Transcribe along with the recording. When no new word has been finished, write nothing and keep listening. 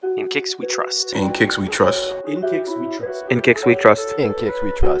Kicks We Trust. In Kicks We Trust. In Kicks We Trust. In Kicks We Trust. In Kicks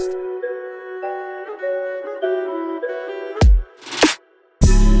We Trust.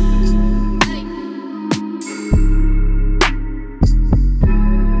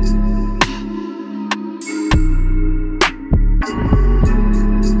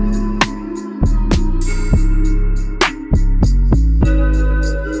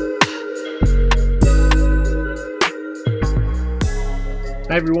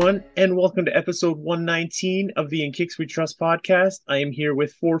 Hi, everyone, and welcome to episode 119 of the In Kicks We Trust podcast. I am here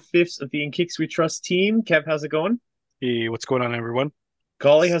with 4/5 of the In Kicks We Trust team. Kev, how's it going? Hey, what's going on, everyone?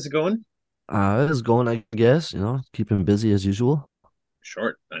 Collie, how's it going? It's going, I guess, keeping busy as usual.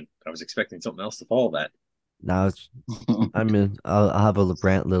 Short. I was expecting something else to follow that. Now I'll have a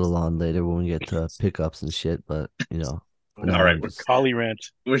rant little on later when we get to pickups and shit, but All right, Collie rant.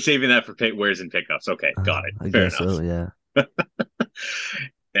 We're saving that for wares and pickups. Okay, got it. I Fair guess enough. so, yeah.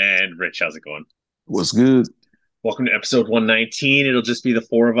 And Rich, how's it going? What's good? Welcome to episode 119. It'll just be the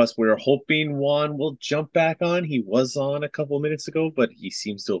four of us. We're hoping Juan will jump back on. He was on a couple of minutes ago, but he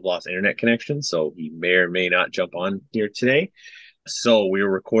seems to have lost internet connection, so he may or may not jump on here today. So we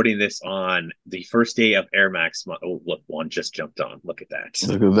were recording this on the first day of Air Max month. Oh, look, Juan just jumped on. Look at that.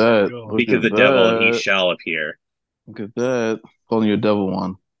 Look at that. Speak of the devil, and he shall appear. Look at that. Calling you a devil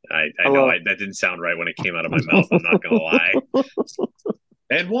one. I know that didn't sound right when it came out of my mouth. I'm not going to lie.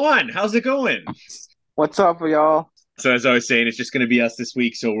 And Juan, how's it going? What's up, y'all? So as I was saying, it's just going to be us this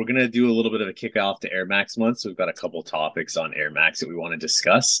week. So we're going to do a little bit of a kickoff to Air Max month. So we've got a couple topics on Air Max that we want to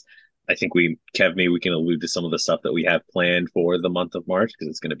discuss. I think Kev, maybe we can allude to some of the stuff that we have planned for the month of March because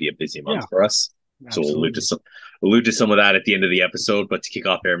it's going to be a busy month for us. Absolutely. So we'll allude to some of that at the end of the episode. But to kick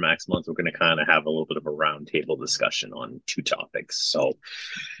off Air Max month, we're going to kind of have a little bit of a roundtable discussion on two topics. So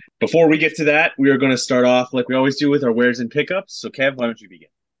before we get to that, we are going to start off like we always do with our wares and pickups. So Kev, why don't you begin?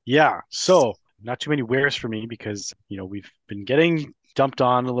 Yeah, so not too many wares for me because, we've been getting dumped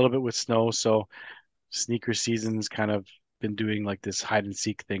on a little bit with snow. So sneaker season's kind of been doing like this hide and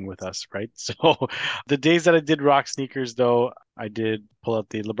seek thing with us, right? So the days that I did rock sneakers, though, I did pull out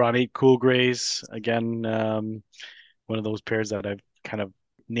the LeBron 8 Cool Grays. Again, one of those pairs that I've kind of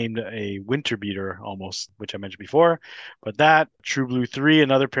named a winter beater almost, which I mentioned before. But that, True Blue 3,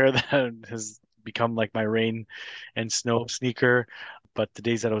 another pair that has become like my rain and snow sneaker. But the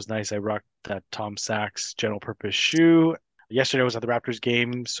days that it was nice, I rocked that Tom Sachs general purpose shoe. Yesterday I was at the Raptors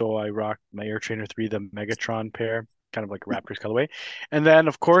game, so I rocked my Air Trainer 3, the Megatron pair, kind of like a Raptors colorway. And then,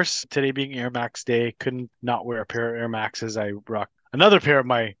 of course, today being Air Max Day, couldn't not wear a pair of Air Maxes. I rocked another pair of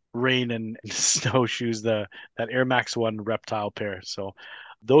my rain and snow shoes, that Air Max 1 Reptile pair. So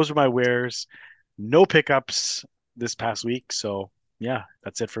those are my wears. No pickups this past week. So, yeah,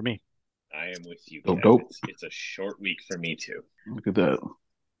 that's it for me. I am with you. Dope. It's a short week for me too. Look at that.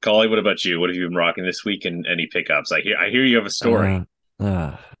 Collie, what about you? What have you been rocking this week and any pickups? I hear you have a story.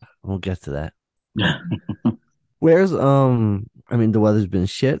 We'll get to that. Where's the weather's been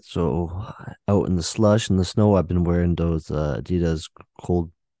shit, so out in the slush and the snow, I've been wearing those Adidas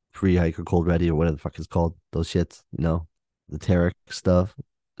cold free hiker, cold ready, or whatever the fuck it's called. Those shits, the Tarek stuff,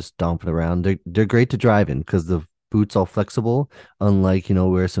 just stomping around. They're great to drive in because the boots all flexible, unlike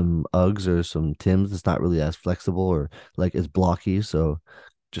wear some Uggs or some Tims. It's not really as flexible or like it's blocky, so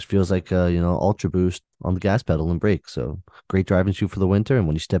just feels like Ultra Boost on the gas pedal and brake. So great driving shoe for the winter, and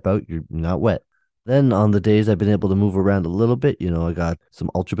when you step out, you're not wet. Then on the days I've been able to move around a little bit, I got some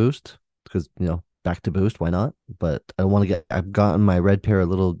Ultra Boost because back to Boost, why not? But I've gotten my red pair a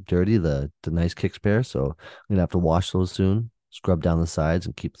little dirty, the nice Kicks pair, so I'm gonna have to wash those soon, scrub down the sides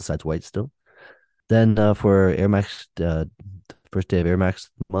and keep the sides white still. Then for Air Max, the first day of Air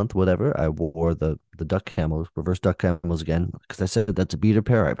Max month, whatever, I wore the duck camos, reverse duck camos again, because I said that's a beater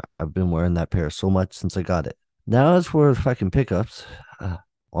pair. I've been wearing that pair so much since I got it. Now as for fucking pickups,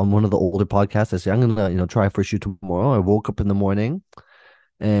 on one of the older podcasts, I said I'm gonna try for a shoe tomorrow. I woke up in the morning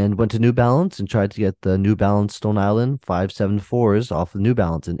and went to New Balance and tried to get the New Balance Stone Island 574s off of New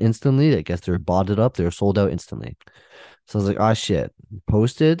Balance, and instantly, I guess they're botted up. They're sold out instantly. So I was like, shit.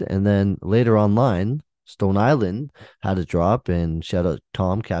 Posted, and then later online, Stone Island had a drop, and shout out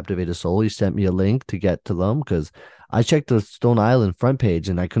Tom, Captivated Soul. He sent me a link to get to them because I checked the Stone Island front page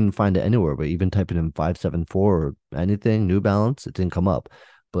and I couldn't find it anywhere. But even typing in 574 or anything, New Balance, it didn't come up.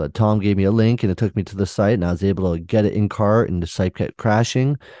 But Tom gave me a link and it took me to the site, and I was able to get it in cart, and the site kept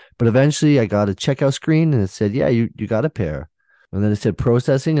crashing. But eventually I got a checkout screen and it said, yeah, you got a pair. And then it said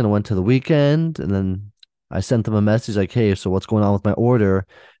processing, and I went to the weekend, and then I sent them a message like, hey, so what's going on with my order?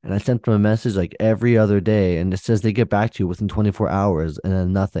 And I sent them a message like every other day, and it says they get back to you within 24 hours, and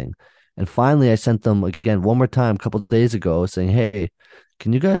then nothing. And finally, I sent them again one more time a couple of days ago saying, hey,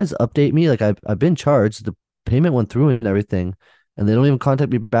 can you guys update me? Like I've been charged. The payment went through and everything. And they don't even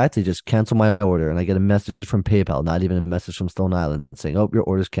contact me back. They just cancel my order. And I get a message from PayPal, not even a message from Stone Island saying, oh, your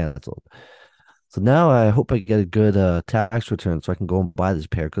order's canceled. So now I hope I get a good tax return so I can go and buy this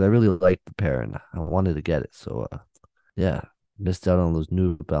pair because I really like the pair and I wanted to get it. So yeah, missed out on those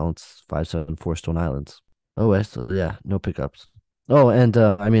New Balance 574 Stone Islands. Oh, so yeah, no pickups. Oh, and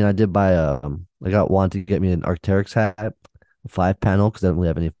I mean, I did buy I got Juan to get me an Arc'teryx hat, a 5-panel because I don't really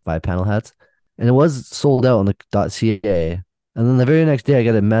have any 5-panel hats, and it was sold out on the .ca. And then the very next day, I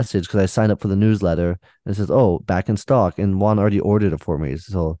get a message because I signed up for the newsletter, and it says, "Oh, back in stock." And Juan already ordered it for me,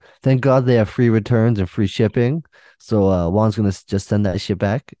 so thank God they have free returns and free shipping. So Juan's gonna just send that shit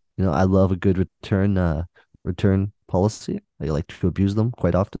back. You know, I love a good return policy. I like to abuse them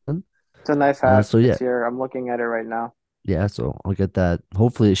quite often. It's a nice hat. So yeah, It's here. I'm looking at it right now. yeah. So I'll get that.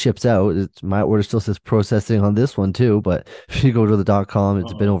 Hopefully, it ships out. My order still says processing on this one too, but if you go to the .com,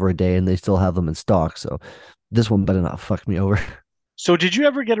 it's been over a day, and they still have them in stock. So this one better not fuck me over. So did you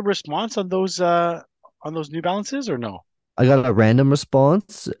ever get a response on those New Balances or no? I got a random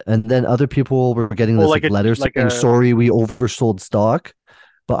response, and then other people were getting this like letter like saying, a "Sorry, we oversold stock."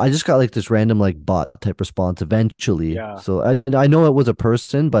 But I just got like this random like bot type response eventually. Yeah. So I know it was a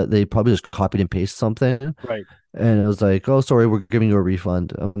person, but they probably just copied and pasted something. right. And it was like, "Oh, sorry, we're giving you a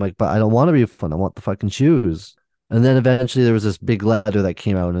refund." I'm like, "But I don't want a refund. I want the fucking shoes." And then eventually there was this big letter that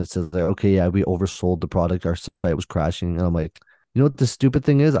came out and it says like, "Okay, yeah, we oversold the product. Our site was crashing." And I'm like, you know what the stupid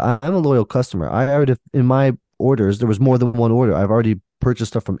thing is? I'm a loyal customer. I already in my orders, there was more than one order. I've already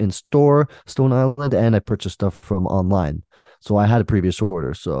purchased stuff from in store, Stone Island, and I purchased stuff from online. So I had a previous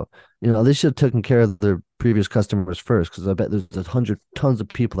order. So, you know, they should have taken care of their previous customers first because I bet there's 100 tons of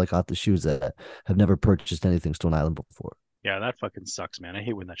people that got the shoes that have never purchased anything Stone Island before. Yeah, that fucking sucks, man. I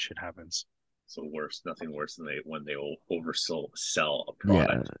hate when that shit happens. So worse, nothing worse than when they sell a Yeah.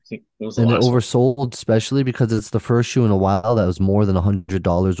 product. I think what was the And it last one? oversold, especially because it's the first shoe in a while that was more than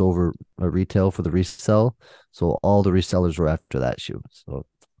 $100 over a retail for the resell. So all the resellers were after that shoe. So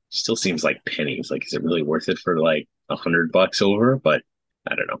Still seems like pennies. Like, is it really worth it for like $100 over? But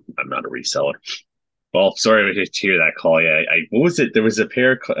I don't know. I'm not a reseller. Well, sorry to hear that call. Yeah, what was it? There was a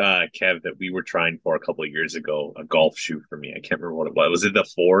pair, Kev, that we were trying for a couple of years ago, a golf shoe for me. I can't remember what it was. Was it the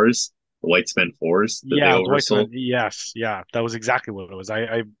fours, the Whitesman fours that Yeah, they the White oversold? yes, yeah, that was exactly what it was.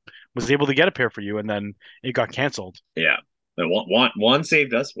 I was able to get a pair for you, and then it got canceled. Yeah. Juan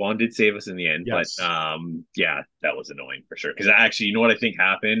saved us. Juan did save us in the end, Yes. but yeah, that was annoying for sure. Because actually, you know what I think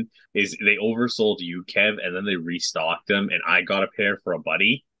happened is they oversold you, Kev, and then they restocked them, and I got a pair for a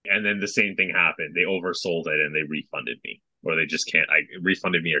buddy, and then the same thing happened. They oversold it and they refunded me, or they just can't. I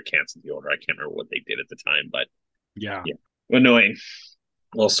refunded me or canceled the order. I can't remember what they did at the time, but Yeah. yeah, annoying.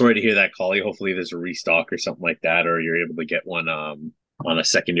 Well, sorry to hear that, Collie. Hopefully, there's a restock or something like that, or you're able to get one on a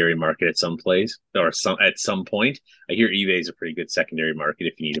secondary market at some place or at some point. I hear eBay is a pretty good secondary market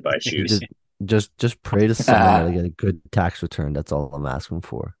if you need to buy shoes. just pray to someone that I get a good tax return. That's all I'm asking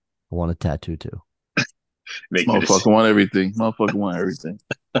for. I want a tattoo too. Motherfucker want everything. Motherfucker want everything.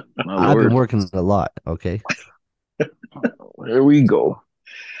 I've been working a lot. Okay. There we go.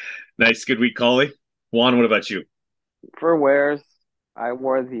 Nice, good week, Collie. Juan, what about you? For wears, I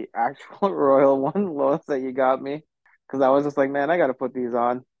wore the actual Royal one, Lowe's that you got me, because I was just like, man, I got to put these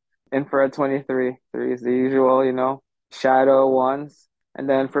on. Infrared 23, threes, the usual, shadow ones. And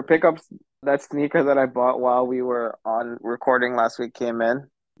then for pickups, that sneaker that I bought while we were on recording last week came in,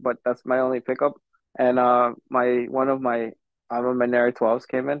 but that's my only pickup. And one of my Neri 12s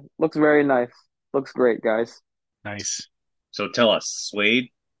came in. Looks very nice. Looks great, guys. Nice. So tell us, suede,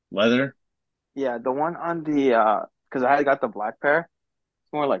 leather? Yeah, the one on the because I got the black pair.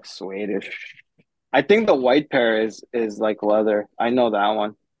 It's more like suede-ish. I think the white pair is like leather. I know that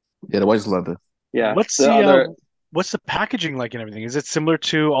one. Yeah, the white's leather. Yeah. What's the packaging like and everything? Is it similar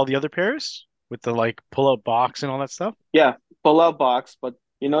to all the other pairs with the like pull-out box and all that stuff? Yeah, pull-out box, but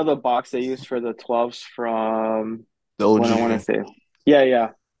you know the box they use for the 12s from The OG. what I want to say. Yeah.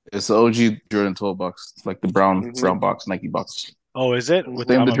 It's the OG Jordan 12 box. It's like the brown box, Nike box. Oh, is it? With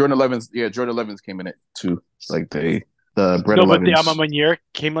the Jordan 11s, yeah, Jordan 11s came in it too. Like the bread 11s. But the Amamanier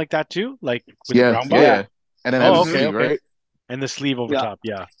came like that too, like with the brown box. Yeah. And then has the sleeve, right? And the sleeve over top,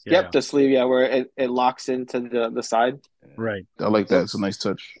 yeah. Yep, the sleeve, where it locks into the side. Right. I like that. It's a nice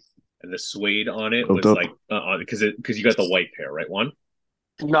touch. And the suede on it was like because you got the white pair, right? One.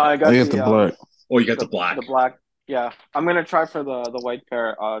 No, I got the black. Oh, you got the black. The black. Yeah, I'm gonna try for the white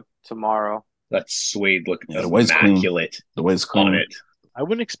pair tomorrow. That suede look the white's immaculate. The white's clean on it. I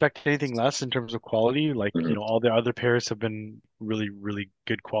wouldn't expect anything less in terms of quality. Like, all the other pairs have been really, really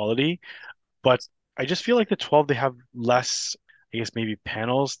good quality. But I just feel like the 12 they have less, I guess maybe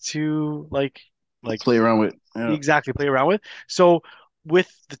panels to like Play around with. Yeah. exactly play around with. So with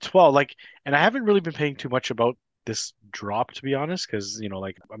the 12, like, and I haven't really been paying too much about this drop to be honest, because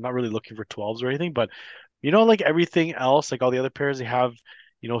like I'm not really looking for 12s or anything, but like everything else, like all the other pairs, they have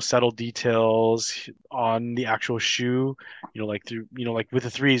subtle details on the actual shoe. Like through like with the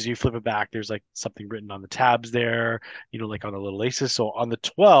threes, you flip it back, there's like something written on the tabs there, like on the little laces. So on the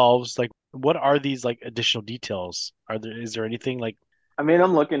 12s, like what are these like additional details? Is there anything like I mean,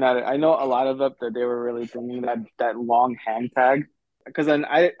 I'm looking at it. I know a lot of it that they were really thinking that long hang tag. Because then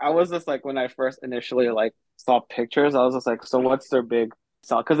I was just like when I first initially like saw pictures, I was just like, so what's their big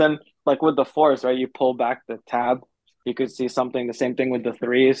sell? Because then like with the fours, right, you pull back the tab, you could see something. The same thing with the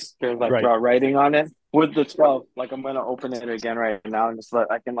threes. There's like right? writing on it. With the 12, like I'm gonna open it again right now and just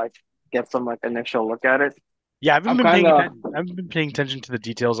let I can like get some like initial look at it. Yeah, I'm kind of I haven't been paying attention to the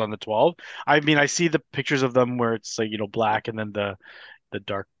details on the 12. I mean, I see the pictures of them where it's like, black and then the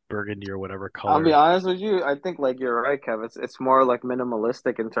dark burgundy or whatever I'll be color. honest with you. I think like you're right, Kev. It's more like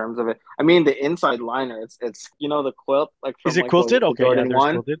minimalistic in terms of it. I mean, the inside liner. It's the quilt like Is from it like the, quilted? the Okay, yeah, Jordan there's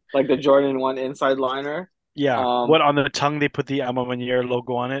one, quilted. like the Jordan one inside liner. Yeah. Um, What on the tongue they put the Ama Manier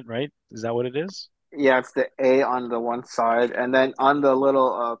logo on it, right? Is that what it is? yeah, it's the A on the one side, and then on the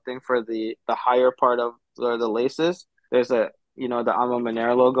little thing for the higher part of the laces, there's the Alma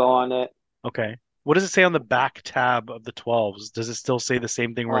Manera logo on it. Okay. What does it say on the back tab of the 12s? Does it still say the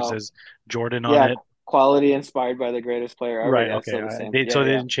same thing where it Oh, says Jordan on yeah, it? quality inspired by the greatest player ever. Right. Yeah, it's Okay. still the same. So Yeah,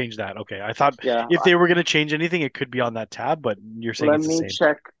 they yeah, didn't change that. Okay. I thought yeah. if they were going to change anything, it could be on that tab, but you're saying Let it's the me same.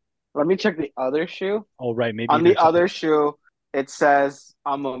 check. Let me check the other shoe. Oh, right. Maybe On the there's something. other shoe, it says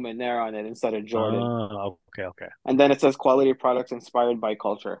Alma Manera on it instead of Jordan, Oh, okay. Okay. and then it says quality products inspired by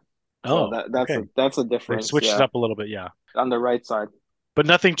culture. So Oh, that's okay. a They've difference. switched it Yeah, up a little bit. Yeah. on the right side. But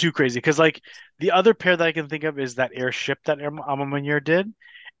nothing too crazy. Because, like, the other pair that I can think of is that airship that Amamanier did.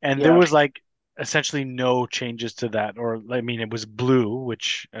 And there Yeah, was, like, essentially no changes to that. Or, I mean, it was blue,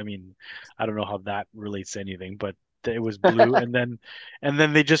 which, I mean, I don't know how that relates to anything, but it was blue. And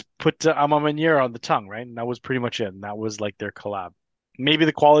then they just put Amamanier on the tongue, right? And that was pretty much it. And that was, like, their collab. Maybe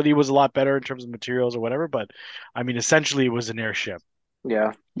the quality was a lot better in terms of materials or whatever, but I mean, essentially, it was an airship.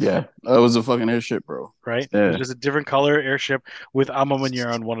 yeah. Yeah. That was a fucking airship, bro. Right? It was Yeah. just a different color airship with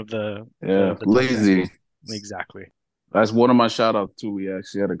Amamanier on one of the Yeah. the tongue tags. Lazy. Exactly. That's one of my shout outs too. We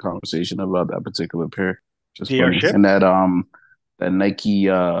actually had a conversation about that particular pair. Just The funny. airship? And that Nike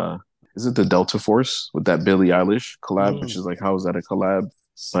is it the Delta Force with that Billie Eilish collab, which is like how is that a collab?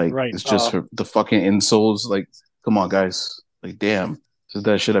 Like Right. it's just the fucking insoles. Like, come on, guys. Like, damn. This is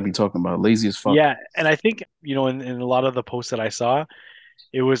that shit I be talking about. Lazy as fuck. Yeah, and I think, in a lot of the posts that I saw,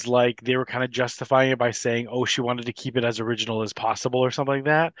 it was like they were kind of justifying it by saying, "Oh, she wanted to keep it as original as possible" or something like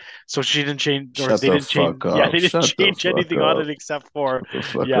that. So she didn't change, or Shut they the didn't change. fuck Yeah, up. they didn't Shut the change fuck anything on up. it except for, Shut the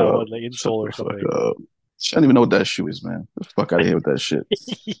fuck yeah, up. what, like Shut insole or the fuck something. up. I don't even know what that shoe is, man. Get the fuck out of here with that shit.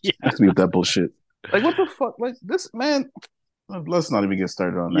 Yeah, Ask me with that bullshit. Like, what the fuck? Like, this, man. Let's not even get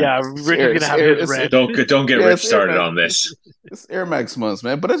started on that. yeah. Rick is gonna have his rant. Don't get yeah, Rich it's Air started Max. on this. It's Air Max months,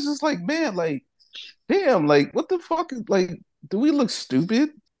 man. But it's just like, man, like, damn, like, what the fuck? Like, do we look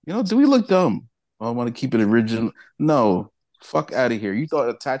stupid? Do we look dumb? I want to keep it original. No, fuck out of here. You thought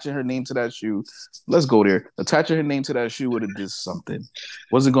attaching her name to that shoe? Let's go there. Attaching her name to that shoe would have did something.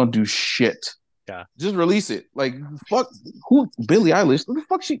 Wasn't gonna do shit. Yeah. Just release it. Like, fuck, who? Billie Eilish? What the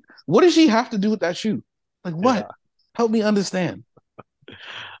fuck? What does she have to do with that shoe? Like, what? Yeah. Help me understand.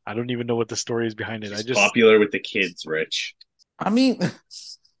 I don't even know what the story is behind it. She's popular with the kids, Rich. I mean,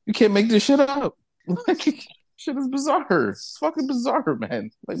 you can't make this shit up. Like, shit is bizarre. It's fucking bizarre,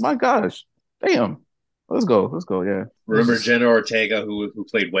 man. Like, my gosh. Damn. Let's go. Yeah. Remember Jenna Ortega who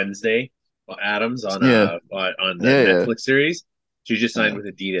played Wednesday Adams on Yeah. on the Yeah. Netflix series? She just signed with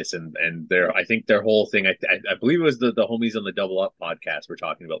Adidas, and I think their whole thing. I believe it was the homies on the Double Up podcast were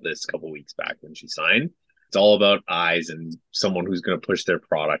talking about this a couple weeks back when she signed. It's all about eyes and someone who's going to push their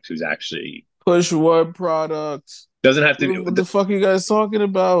product, who's actually Push what product? doesn't have to be. What the fuck are you guys talking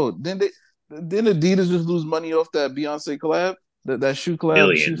about? Didn't Adidas just lose money off that Beyonce collab? That shoe collab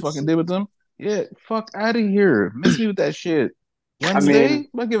Billions. she fucking did with them? Yeah, fuck out of here. Miss me with that shit. I Wednesday? mean,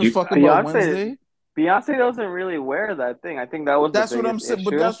 I'm not giving a fuck about Beyonce, Wednesday. Beyonce doesn't really wear that thing. I think that was That's the what I'm biggest saying.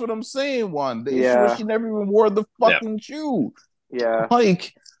 But issue. that's what I'm saying. One, the issue Yeah. is she never even wore the fucking shoe. Yeah.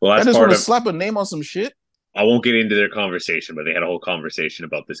 Like, Well, I that's just part want to of. slap a name on some shit. I won't get into their conversation, but they had a whole conversation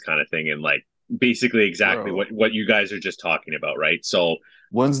about this kind of thing, and like basically exactly Bro. what you guys are just talking about, right? So,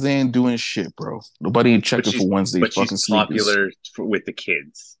 Wednesday ain't doing shit, bro. Nobody ain't but checking for Wednesday's she's fucking sneakers. popular with the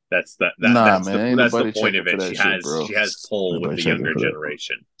kids. Nah, man, ain't That's the nobody point checking of for it. that shit, bro. She has pull with Nobody the checking younger for that.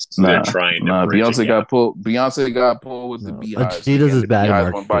 generation. They're Nah, trying to nah. bridge a Beyonce gap. got pulled. Beyonce got pulled with the No, beehives. Adidas Again, is the bad at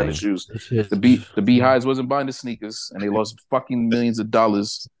beehives weren't buying the marketing. shoes. It's just- The beehives wasn't buying the sneakers, and they lost fucking millions of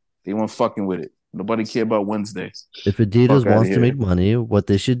dollars. They weren't fucking with it. Nobody care about Wednesday. If Fuck Adidas outta wants to here. make money, what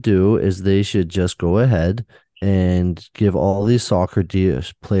they should do is they should just go ahead and give all these soccer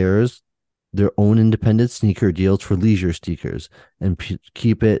players their own independent sneaker deals for leisure sneakers and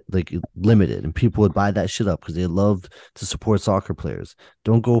keep it like limited, and people would buy that shit up because they love to support soccer players.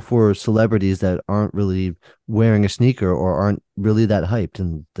 Don't go for celebrities that aren't really wearing a sneaker or aren't really that hyped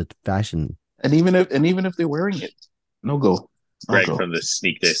in the fashion. And even if they're wearing it, no go. No Greg go. from the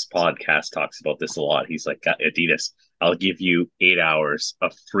Sneak This podcast talks about this a lot. He's like, Adidas, I'll give you 8 hours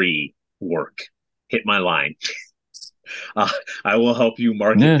of free work. Hit my line. I will help you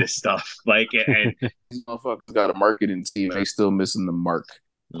market this stuff. Like, and these motherfuckers got a marketing team. They still missing the mark.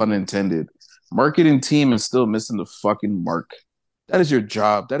 Pun intended. Marketing team is still missing the fucking mark. That is your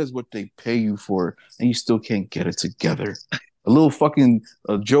job. That is what they pay you for, and you still can't get it together. A little fucking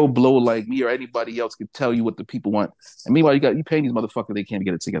Joe Blow like me or anybody else could tell you what the people want, and meanwhile you paying these motherfuckers, they can't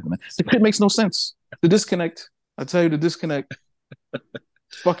get it together, man. It makes no sense. The disconnect. I tell you, the disconnect.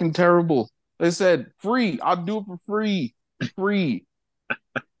 It's fucking terrible. They said free. I'll do it for free. Free.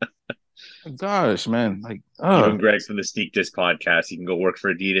 Gosh, man. Like, you and Greg from the Sneak This podcast, you can go work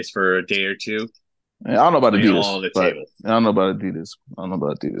for Adidas for a day or two. I don't know about Adidas. All on the but table. I don't know about Adidas. I don't know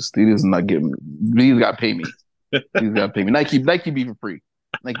about Adidas. Adidas is not giving me. Adidas got to pay me. Adidas got to pay me. Nike be for free.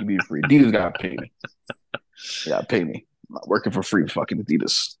 Nike be for free. Adidas got to pay me. They got to pay me. I'm not working for free. Fucking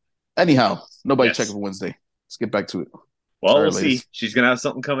Adidas. Anyhow, nobody checking for Wednesday. Let's get back to it. Well, we'll see. She's gonna have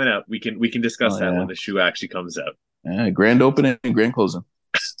something coming up. We can discuss that when the shoe actually comes out. Yeah, grand opening and grand closing.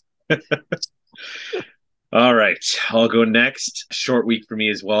 All right, I'll go next. Short week for me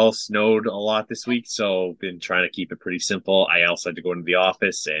as well. Snowed a lot this week, so been trying to keep it pretty simple. I also had to go into the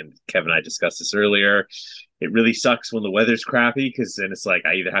office, and Kevin and I discussed this earlier. It really sucks when the weather's crappy because then it's like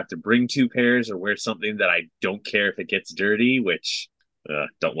I either have to bring 2 pairs or wear something that I don't care if it gets dirty, which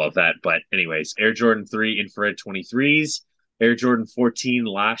don't love that. But anyways, Air Jordan 3 infrared 23s, Air Jordan 14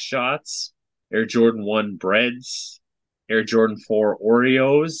 last shots, Air Jordan 1 breads, Air Jordan 4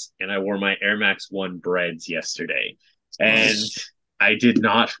 Oreos, and I wore my Air Max 1 breads yesterday. And I did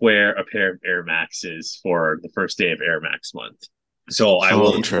not wear a pair of Air Maxes for the first day of Air Max month. So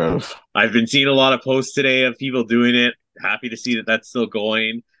I've been seeing a lot of posts today of people doing it. Happy to see that that's still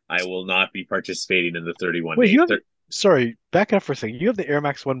going. I will not be participating in the 31 Wait, sorry, back up for a second. You have the Air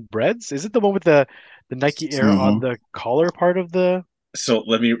Max 1 breads? Is it the one with the Nike Air on the collar part of the... So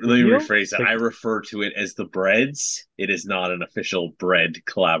let me rephrase that. I refer to it as the breads. It is not an official bread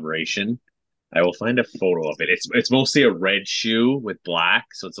collaboration. I will find a photo of it. It's mostly a red shoe with black,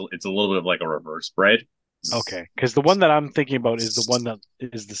 so it's a little bit of like a reverse bread. Okay, because the one that I'm thinking about is the one that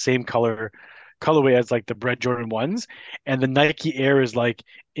is the same colorway as like the Bread Jordan 1s, and the Nike Air is like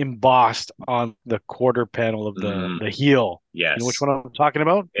embossed on the quarter panel of the heel. Yes, you know which one I'm talking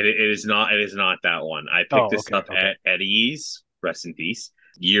about? It is not that one. I picked this up at Eddie's. Rest in peace.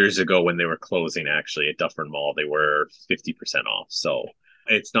 Years ago when they were closing, actually, at Dufferin Mall, they were 50% off. So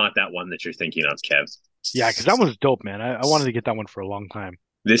it's not that one that you're thinking of, Kev. Yeah, because that one's dope, man. I wanted to get that one for a long time.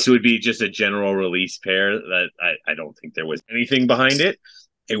 This would be just a general release pair that I don't think there was anything behind it.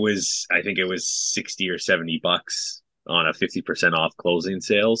 I think it was 60 or 70 bucks on a 50% off closing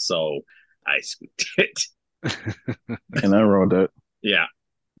sale. So I scooped it. And I wrote that. Yeah.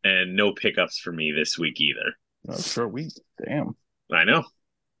 And no pickups for me this week either. Short week. Damn. I know.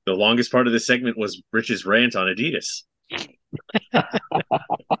 The longest part of this segment was Rich's rant on Adidas.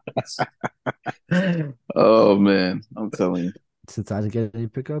 Oh, man. I'm telling you. Since I didn't get any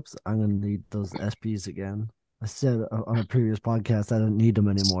pickups, I'm going to need those SPs again. I said on a previous podcast I don't need them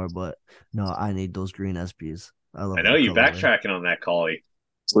anymore, but no, I need those green SPs. I know you backtracking on that, Collie.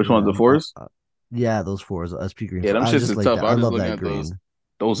 Which ones, the 4s? Yeah, those 4s, SP green. Yeah, them shits is tough. I love that green.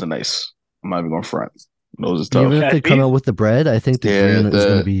 Those are nice. I'm not even going to front. Those are tough. Even if they come out with the bread, I think the green is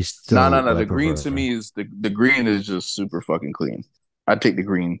going to be still. No. The green to me is the green is just super fucking clean. I'd take the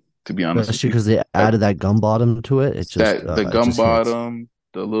green, to be honest. Especially because they added that gum bottom to it. It's just the gum bottom,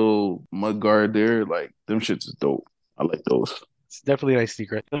 the little mud guard there, like them shits is dope. I like those. It's definitely a nice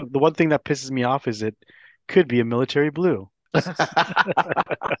secret. The one thing that pisses me off is it could be a military blue. They're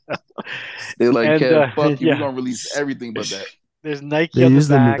like, fuck you, we're gonna release everything but that. There's Nike they on use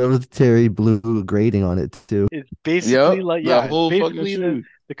the back. military blue grading on it too. It's basically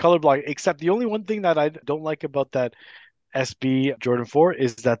the the color block. Except the only one thing that I don't like about that SB Jordan 4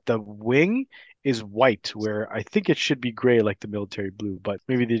 is that the wing is white, where I think it should be gray like the military blue, but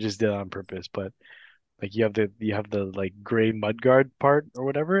maybe they just did it on purpose. But like you have the like gray mudguard part or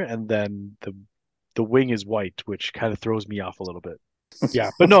whatever, and then the wing is white, which kind of throws me off a little bit.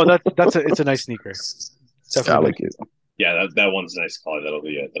 Yeah, but no, it's a nice sneaker. I Definitely. like it. Yeah, that one's a nice color. That'll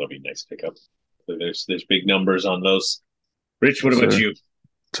be a nice pickup. So there's big numbers on those. Rich, what about Sir. you? In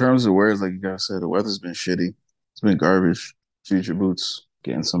terms of wears, like you guys said, the weather's been shitty. It's been garbage. Future boots,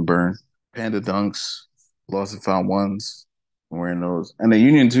 getting some burn. Panda dunks, lost and found ones. I'm wearing those. And the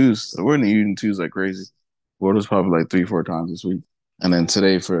Union 2s. We're wearing the Union 2s like crazy. Wore those probably like 3-4 times this week. And then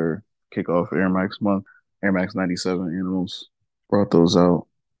today for kickoff Air Max month, Air Max 97 animals. Brought those out.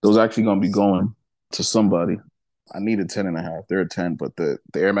 Those actually gonna be going to somebody. I need a 10.5. They're a 10, but the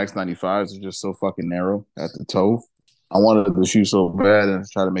Air Max 95s are just so fucking narrow at the toe. I wanted the shoe so bad and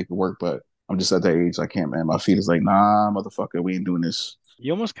try to make it work, but I'm just at that age. I can't, man. My feet is like, nah, motherfucker, we ain't doing this.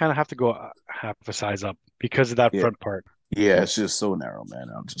 You almost kind of have to go half a size up because of that Yeah. front part. Yeah, it's just so narrow, man.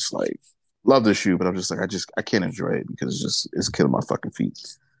 I'm just like, love the shoe, but I'm just like, I can't enjoy it because it's killing my fucking feet.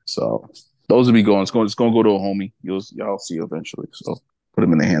 So those will be going. It's going to go to a homie. Y'all see eventually. So put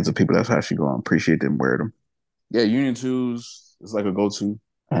them in the hands of people that's actually going to appreciate them, wear them. Yeah, Union 2s is like a go-to.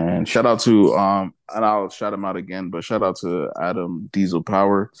 And shout out to and I'll shout him out again, but shout out to Adam Diesel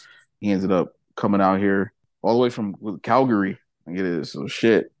Power. He ended up coming out here all the way from Calgary. Like it is. So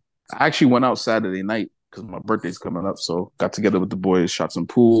shit. I actually went out Saturday night because my birthday's coming up. So got together with the boys, shot some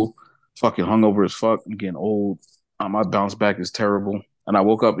pool, fucking hungover as fuck. I'm getting old. My bounce back is terrible. And I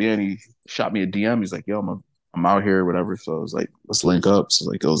woke up, and he shot me a DM. He's like, yo, I'm out here, whatever. So I was like, let's link up. So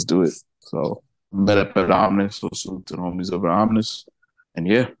like, let's do it. So met up at Omnis. So salute to the homies over at Omnis. And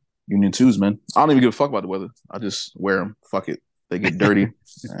yeah, Union 2s, man. I don't even give a fuck about the weather. I just wear them. Fuck it. They get dirty,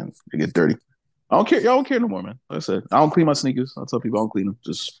 and they get dirty. I don't care. Y'all don't care no more, man. Like I said, I don't clean my sneakers. I tell people I don't clean them.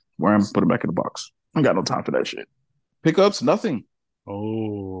 Just wear them, put them back in the box. I ain't got no time for that shit. Pickups, nothing.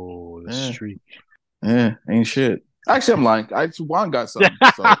 Oh, the streak. Yeah, ain't shit. Actually, I'm lying. Juan got something.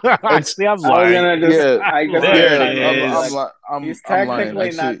 So Actually, I'm I was lying. gonna just, Yeah, I guess there I'm it kind of is. like, he's I'm lying. technically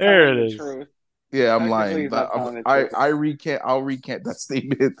Actually, not There telling it the is. truth. yeah, I'm Technically, lying. he's not telling the I truth. I'll recant that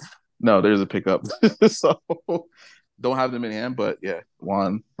statement. No, there's a pickup. So don't have them in hand, but yeah,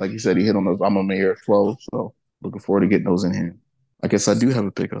 Juan, like you said, he hit on those. I'm a mayor 12, so looking forward to getting those in hand. I guess I do have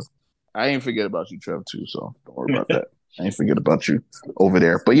a pickup. I ain't forget about you, Trev, too, so don't worry about that. I ain't forget about you over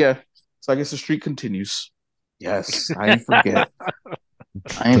there. But yeah, so I guess the streak continues. Yes, I ain't forget.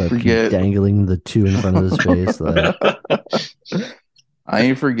 I ain't Trev keep forget. dangling the 2 in front of his face. Like, I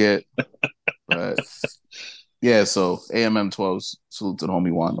ain't forget. But yeah, so AMM 12s, salute to the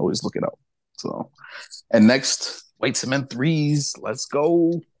homie Juan, always look it up. So, and next, white cement 3s. Let's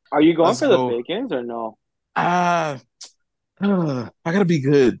go. Are you going Let's for go. the Bacons or no? I gotta be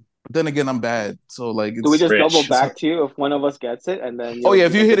good. But then again, I'm bad. So like, it's Do we just Rich. double back to you if one of us gets it, and then? Oh you'll yeah,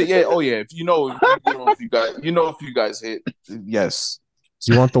 if you make hit the it, yeah. decision? Oh yeah, if you know, if you guys hit, yes.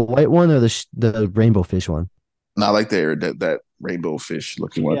 you want the white one or the rainbow fish one? Not like that rainbow fish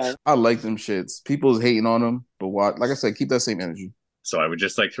looking one. Yeah. I like them shits. People's hating on them, but what? Like I said, keep that same energy. So I would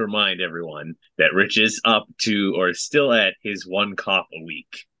just like to remind everyone that Rich is up to or still at his 1 cop a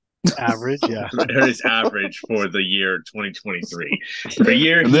week. Average, yeah. Or his average for the year 2023. For a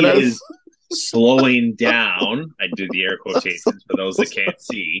year, And he then is slowing down. I did the air quotations for those that can't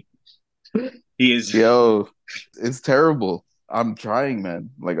see. He is Yo, it's terrible. I'm trying, man.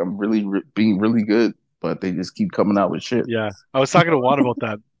 Like I'm really being really good, but they just keep coming out with shit. Yeah, I was talking to Juan about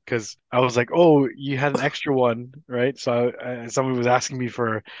that because I was like, "Oh, you had an extra one, right?" So somebody was asking me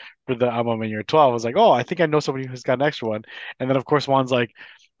for the album in year 12. I was like, "Oh, I think I know somebody who's got an extra one." And then of course Juan's like,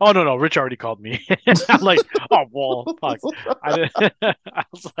 "Oh no, Rich already called me." I'm like, "Oh well, fuck." I didn't, I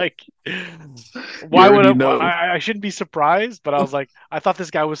was like, "Why would already know. I shouldn't be surprised?" But I was like, "I thought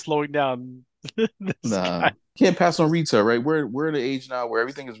this guy was slowing down." Nah, can't pass on retail, right? We're in an age now where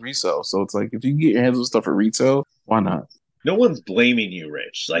everything is resale, so it's like if you can get your hands on stuff at retail, why not? no one's blaming you,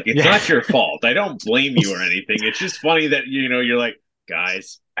 Rich. Like it's not your fault. I don't blame you or anything. It's just funny that you're like,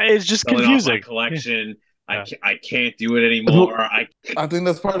 guys, It's just selling off confusing. my collection. Yeah. I can't do it anymore. I think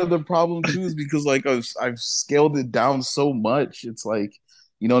that's part of the problem too, is because like I've scaled it down so much. It's like,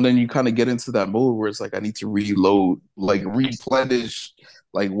 then you kind of get into that mode where it's like I need to reload, like replenish,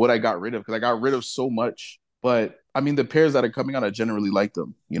 like what I got rid of, because I got rid of so much. But I mean, the pairs that are coming out, I generally like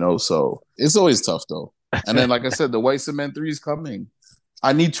them, so it's always tough though. And then, like I said, the white cement 3 is coming.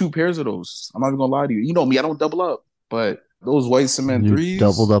 I need 2 pairs of those. I'm not even gonna lie to you. You know me, I don't double up, but those white cement You 3s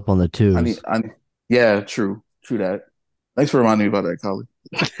doubled up on the 2s. I need. Yeah, true that. Thanks for reminding me about that, Collie.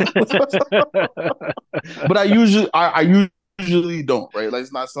 But I usually don't, right? Like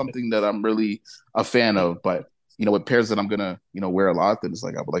it's not something that I'm really a fan of. But with pairs that I'm gonna wear a lot, then it's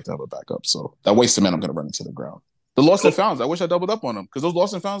like I would like to have a backup. So that waste of man, I'm gonna run into the ground. The lost and founds, I wish I doubled up on them because those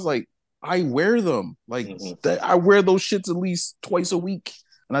lost and founds, like I wear them, like I wear those shits at least twice a week,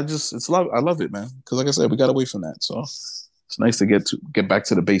 and I love it, man. Because like I said, we got away from that, so it's nice to get back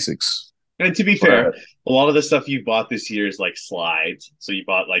to the basics. And to be fair, a lot of the stuff you bought this year is like slides. So you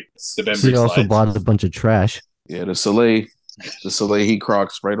bought like the Bembry So you also slides. bought a bunch of trash. Yeah, the Soleil Heat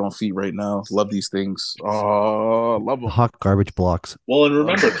Crocs right on feet right now. Love these things. Oh, love them. Hot garbage blocks. Well, and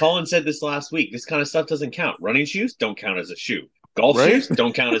remember, Colin said this last week. This kind of stuff doesn't count. Running shoes don't count as a shoe. Golf shoes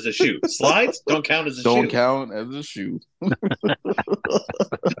don't count as a shoe. Slides don't count as a shoe. Don't count as a shoe.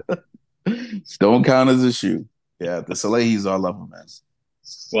 Don't count as a shoe. Yeah, the Soleil Heats are love them, man.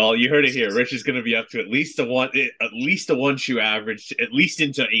 Well, you heard it here. Rich is going to be up to at least a one shoe average, at least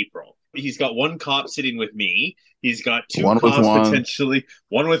into April. He's got one cop sitting with me. He's got two cops potentially.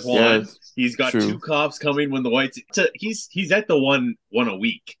 One with one. Yes, he's got two cops coming when the whites. He's at the one a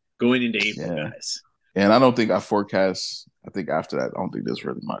week going into April, guys. And I don't think I forecast. I think after that, I don't think there's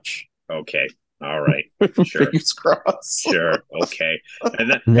really much. Okay. All right. Sure. Fingers crossed. Sure. Okay.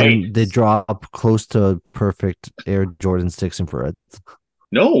 And then they drop close to perfect Air Jordan 6 infrared.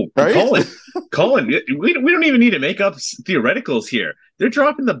 No, right? Colin, we don't even need to make up theoreticals here. They're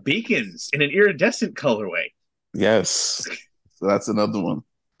dropping the Bacons in an iridescent colorway. Yes. So that's another one.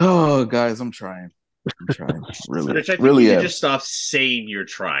 Oh, guys, I'm trying. Really. Rich, I think really you should just stop saying you're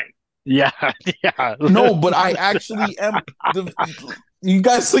trying. Yeah. No, but I actually am. You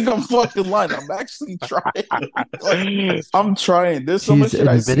guys think I'm fucking lying. I'm actually trying. I'm trying. There's so much shit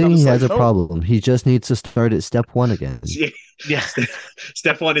I see. He has a problem. He just needs to start at step 1 again. Yeah.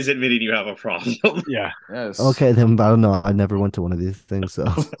 Step 1 is admitting you have a problem. Yeah. Yes. Okay, then I don't know. I never went to one of these things, so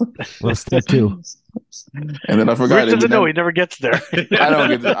what's step 2? And then I forgot. Rich doesn't know. He never gets there.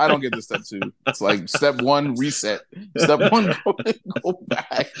 I don't get to step 2. It's like step 1, reset. Step 1, go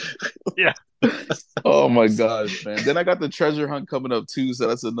back. Yeah. Oh my gosh, man. Then I got the treasure hunt coming up too, so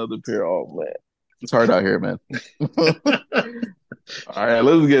that's another pair. Oh man. It's hard out here, man. All right,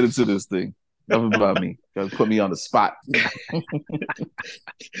 let's get into this thing. Enough about me. You guys put me on the spot.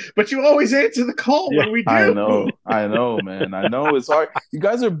 But you always answer the call when we do. I know, man. I know it's hard. You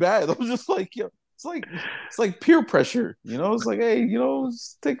guys are bad. I was just like, it's like peer pressure, It's like, hey,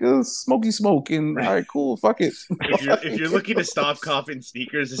 let's take a smoky smoke and all right, cool, fuck it. If you're looking to stop coughing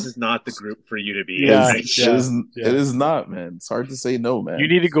sneakers, this is not the group for you to be in. It is not, man. It's hard to say no, man. You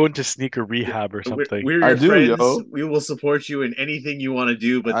need to go into sneaker rehab or something. We're your friends. Yo. We will support you in anything you want to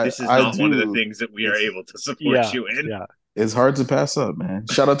do, but this is not one of the things that we are able to support you in. Yeah. It's hard to pass up, man.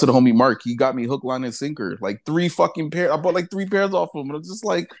 Shout out to the homie Mark. He got me hook, line, and sinker. Like 3 fucking pairs. I bought like 3 pairs off him. And I'm just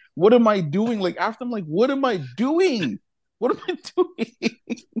like, what am I doing? Like after I'm like, what am I doing? What am I doing?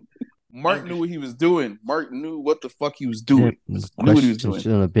 Mark knew what he was doing. Mark knew what the fuck he was doing. The question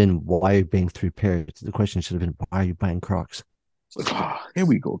shouldn't have been, why are you buying 3 pairs? The question should have been, why are you buying Crocs? Like, here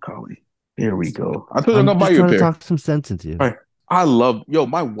we go, Collie. Here we go. I thought I'm gonna buy you a pair. Talk some sense into you. Right.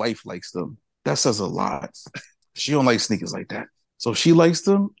 My wife likes them. That says a lot. She don't like sneakers like that. So if she likes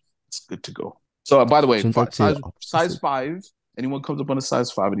them, it's good to go. So by the way, size 5. Anyone comes up on a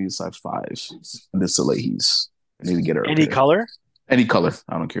size 5, I need a size 5. And this Soleil Heats. I need to get her. Any color? Any color.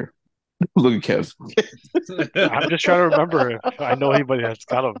 I don't care. Look at Kev. I'm just trying to remember if I know anybody that's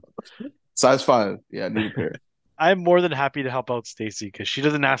got them. Size 5. Yeah, I need a pair. I'm more than happy to help out Stacy because she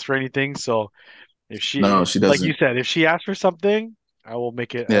doesn't ask for anything. So if she doesn't. Like you said, if she asks for something, I will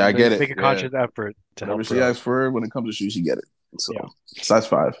make it. Yeah, I get it. Make a conscious effort to help her. She asks for it when it comes to shoes, she get it. So size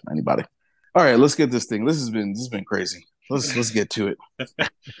 5, anybody. All right, let's get this thing. This has been crazy. Let's get to it.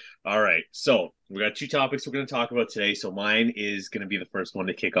 All right, so we got 2 topics we're going to talk about today. So mine is going to be the first one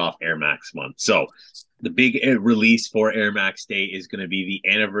to kick off Air Max month. So the big release for Air Max Day is going to be the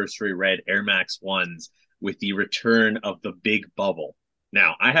anniversary red Air Max 1s with the return of the big bubble.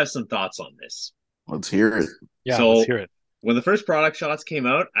 Now, I have some thoughts on this. Let's hear it. Yeah, let's hear it. When the first product shots came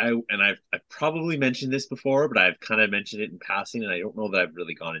out, I've probably mentioned this before, but I've kind of mentioned it in passing, and I don't know that I've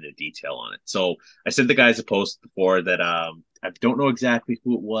really gone into detail on it. So I sent the guys a post before that I don't know exactly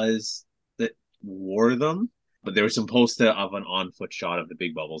who it was that wore them, but there was some post of an on-foot shot of the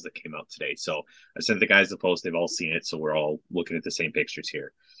big bubbles that came out today. So I sent the guys the post. They've all seen it, so we're all looking at the same pictures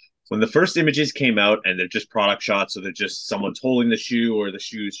here. When the first images came out and they're just product shots, so they're just someone's holding the shoe or the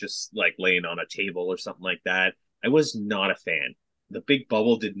shoe's just like laying on a table or something like that, I was not a fan. The big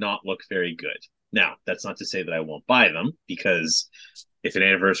bubble did not look very good. Now, that's not to say that I won't buy them, because if an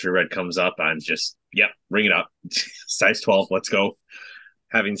anniversary red comes up, I'm just Yep, ring it up. Size 12, let's go.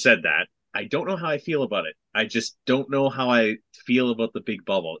 Having said that, I don't know how I feel about it. I just don't know how I feel about the big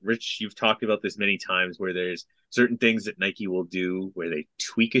bubble. Rich, you've talked about this many times where there's certain things that Nike will do where they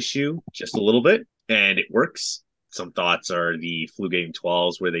tweak a shoe just a little bit and it works. Some thoughts are the Flu Game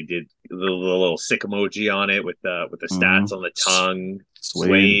 12s where they did the little sick emoji on it with the stats on the tongue,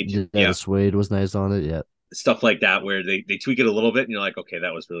 suede. Yeah, the suede was nice on it. Yeah. Stuff like that where they tweak it a little bit and you're like, okay,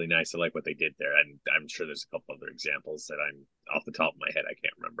 that was really nice. I like what they did there. And I'm sure there's a couple other examples that I'm off the top of my head, I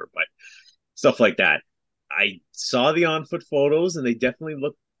can't remember, but stuff like that. I saw the on foot photos and they definitely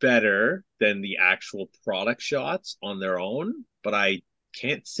look better than the actual product shots on their own, but I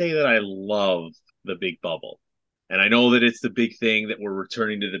can't say that I love the big bubble. And I know that it's the big thing that we're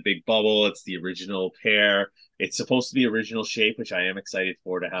returning to the big bubble. It's the original pair. It's supposed to be original shape, which I am excited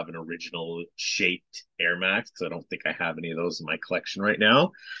for, to have an original shaped Air Max, because I don't think I have any of those in my collection right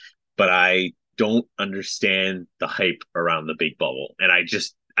now. But I don't understand the hype around the big bubble. And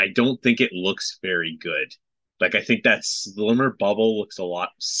I don't think it looks very good. Like, I think that slimmer bubble looks a lot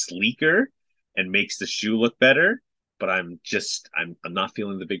sleeker and makes the shoe look better. But I'm not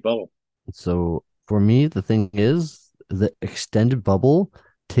feeling the big bubble. So for me, the thing is the extended bubble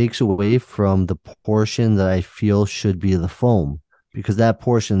takes away from the portion that I feel should be the foam, because that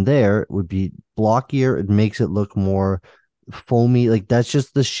portion there would be blockier. It makes it look more foamy. Like, that's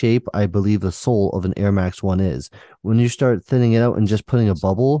just the shape I believe the sole of an Air Max 1 is. When you start thinning it out and just putting a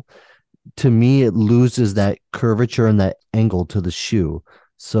bubble, to me, it loses that curvature and that angle to the shoe.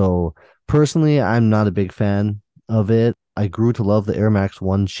 So personally, I'm not a big fan of it. I grew to love the Air Max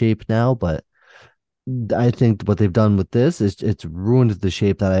 1 shape now, but I think what they've done with this is it's ruined the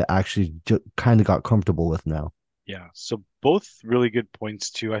shape that I actually kind of got comfortable with now. Yeah, so both really good points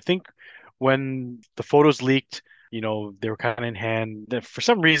too. I think when the photos leaked, they were kind of in hand. For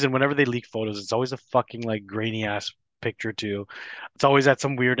some reason, whenever they leak photos, it's always a fucking like grainy ass picture too. It's always at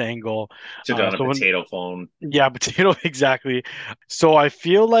some weird angle. Took on a potato phone. Yeah, potato, exactly. So I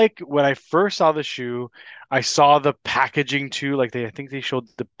feel like when I first saw the shoe, I saw the packaging too. Like I think they showed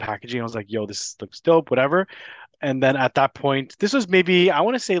the packaging. I was like, yo, this looks dope, whatever. And then at that point, this was maybe, I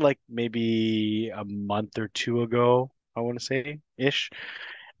want to say like maybe a month or two ago, I want to say ish.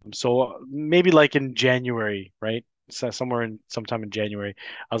 So maybe like in January, right? So sometime in January,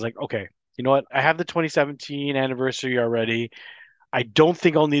 I was like, okay, you know what? I have the 2017 anniversary already. I don't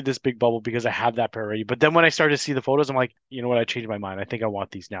think I'll need this big bubble because I have that pair already. But then when I started to see the photos, I'm like, you know what? I changed my mind. I think I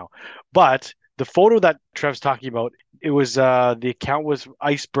want these now. But the photo that Trev's talking about, it was the account was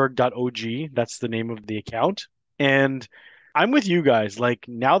iceberg.og. That's the name of the account. And I'm with you guys. Like,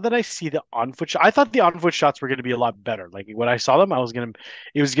 now that I see the on-foot shot, I thought the on-foot shots were going to be a lot better. Like when I saw them, it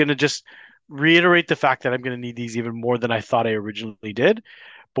was going to just reiterate the fact that I'm going to need these even more than I thought I originally did.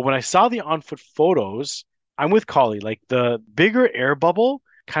 But when I saw the on-foot photos, I'm with Collie. Like the bigger air bubble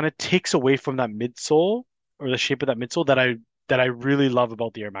kind of takes away from that midsole, or the shape of that midsole that I really love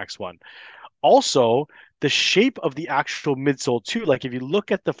about the Air Max 1. Also, the shape of the actual midsole too. Like if you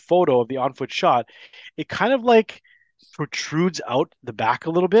look at the photo of the on-foot shot, it kind of like protrudes out the back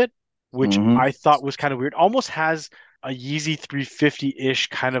a little bit, which I thought was kind of weird. Almost has a Yeezy 350-ish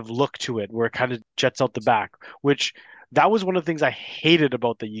kind of look to it, where it kind of jets out the back, which that was one of the things I hated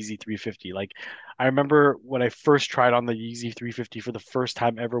about the Yeezy 350. Like, I remember when I first tried on the Yeezy 350 for the first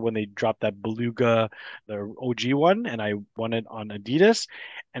time ever when they dropped that Beluga, the OG one, and I won it on Adidas.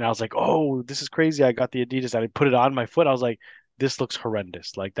 And I was like, oh, this is crazy. I got the Adidas and I put it on my foot. I was like, this looks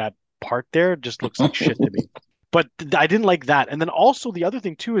horrendous. Like that part there just looks like shit to me. But I didn't like that. And then also the other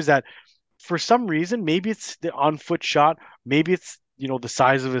thing too is that for some reason, maybe it's the on foot shot, maybe it's, the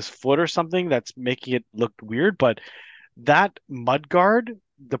size of his foot or something that's making it look weird. But that mud guard,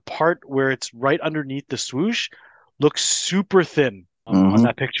 the part where it's right underneath the swoosh, looks super thin on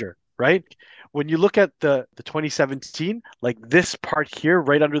that picture, right? When you look at the 2017, like this part here,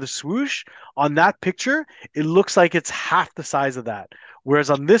 right under the swoosh, on that picture, it looks like it's half the size of that. Whereas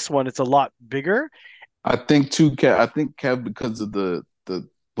on this one, it's a lot bigger. I think too, Kev, because of the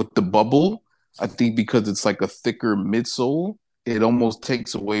with the bubble, I think because it's like a thicker midsole, it almost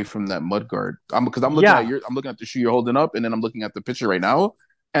takes away from that mud guard. Because I'm looking at the shoe you're holding up, and then I'm looking at the picture right now,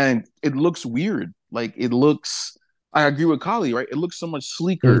 and it looks weird. Like it looks. I agree with Kali, right? It looks so much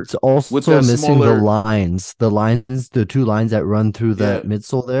sleeker. It's also with missing the lines, the two lines that run through the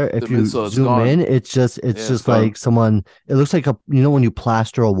midsole there. If you zoom in, it's just like someone. It looks like when you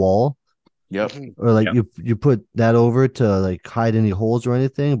plaster a wall. Yep. Or like you put that over to like hide any holes or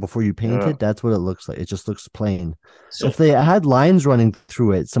anything before you paint it. That's what it looks like. It just looks plain. So if they had lines running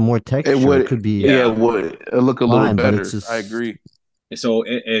through it, some more texture, it could be. Yeah, it would. It look a little better. I agree. So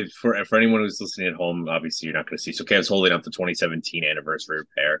for anyone who's listening at home, obviously you're not going to see. So Kev's holding up the 2017 anniversary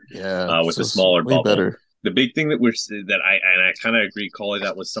pair Yeah, with so the it's smaller way bubble. better. The big thing that I kind of agree, Collie,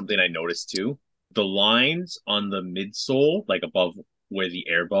 that was something I noticed too. The lines on the midsole, like above where the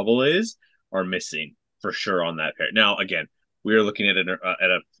air bubble is, are missing for sure on that pair. Now, again, we are looking at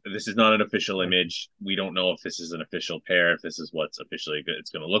a. This is not an official image. We don't know if this is an official pair, if this is what's officially good, it's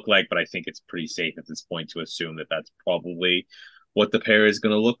going to look like. But I think it's pretty safe at this point to assume that that's probably what the pair is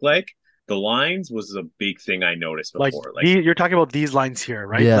going to look like. The lines was a big thing I noticed Like before. you're talking about these lines here,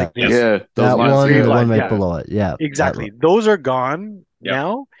 right? Yeah. Like this, Yeah, those That lines one, three the together. one lines. right Yeah, below it. Yeah. exactly. Those are gone Yep.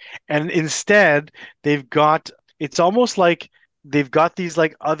 now, and instead they've got. It's almost like they've got these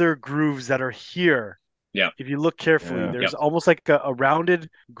like other grooves that are here. Yeah. If you look carefully, Yeah. there's almost like a rounded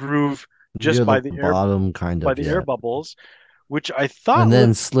groove just Near by the the air bottom, kind by of, the yeah. air bubbles, which I thought And then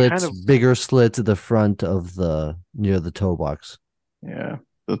looked kind slits, of bigger slits at the front of near the toe box. Yeah,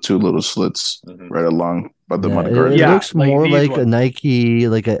 the two little slits Mhm. right along by the Yeah, mudguard. it Yeah, looks like more these like a ones. Nike,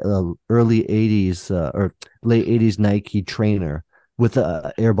 like a early '80s or late '80s Nike trainer with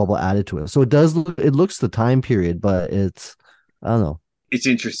a air bubble added to it. So it looks the time period, but I don't know. It's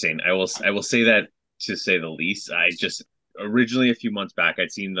interesting. I will say that, to say the least. I just originally, a few months back,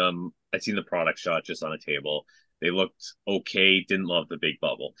 I'd seen the product shot just on a table. They looked okay, didn't love the big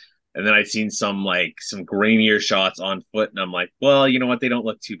bubble. And then I'd seen some grainier shots on foot, and I'm like, well, you know what? They don't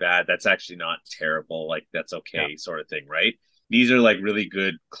look too bad. That's actually not terrible. Like, that's Yeah. okay, sort of thing, right? These are like really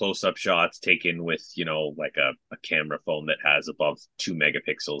good close-up shots taken with, like a camera phone that has above 2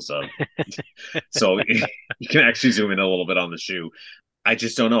 megapixels of so you can actually zoom in a little bit on the shoe. I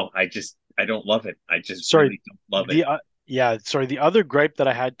just don't know. I don't love it. I just Sorry, really don't love it. The other gripe that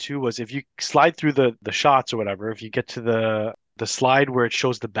I had too was if you slide through the shots or whatever, if you get to the slide where it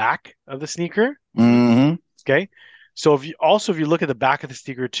shows the back of the sneaker, Mm-hmm. okay? So if you look at the back of the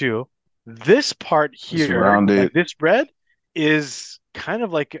sneaker too, this part It's here, rounded. this red is kind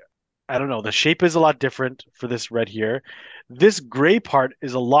of like, I don't know, the shape is a lot different for this red here. This gray part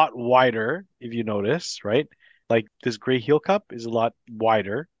is a lot wider, if you notice, right? Like this gray heel cup is a lot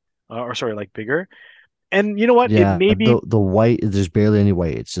wider, or sorry, like bigger. And you know what? It Yeah, may be the white, there's barely any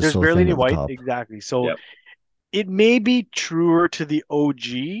white. It's just there's so barely thin any at the white, top. exactly. So Yep. it may be truer to the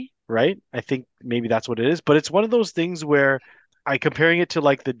OG, right? I think maybe that's what it is. But it's one of those things where I comparing it to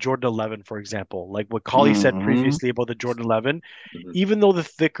like the Jordan 11, for example, like what Collie said Mm-hmm. previously about the Jordan 11, Mhm. even though the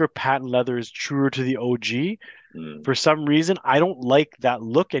thicker patent leather is truer to the OG, Mm. for some reason I don't like that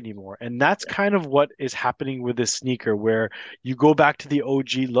look anymore. And that's Yeah. kind of what is happening with this sneaker, where you go back to the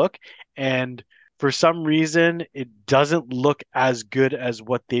OG look, and for some reason it doesn't look as good as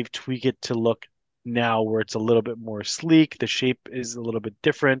what they've tweaked it to look now, where it's a little bit more sleek, the shape is a little bit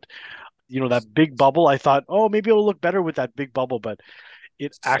different. That big bubble, I thought, oh, maybe it'll look better with that big bubble, but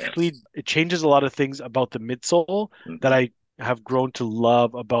it changes a lot of things about the midsole that Mhm. I have grown to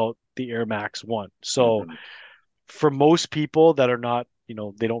love about the Air Max 1. So Mhm. for most people that are not,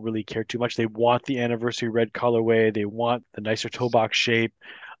 they don't really care too much. They want the anniversary red colorway. They want the nicer toe box shape.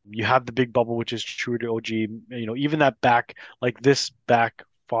 You have the big bubble, which is true to OG. Even that back, like this back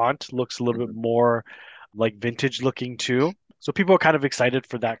font looks a little bit Mhm. more like vintage looking too. So people are kind of excited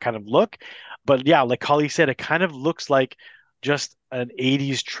for that kind of look. But yeah, like Holly said, it kind of looks like just an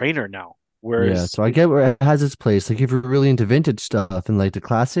 80s trainer now. Yeah, Whereas so I get where it has its place. Like if you're really into vintage stuff and like the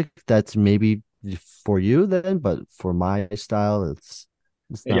classic, that's maybe for you then, but for my style, it's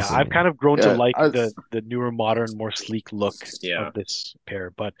not yeah, for I've me. kind of grown to Yeah, like the newer, modern, more sleek look Yeah. of this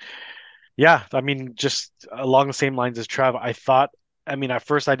pair. But yeah, I mean, just along the same lines as Trav, I mean, at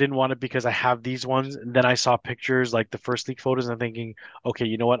first I didn't want it because I have these ones, and then I saw pictures like the first leak photos, and I'm thinking, okay,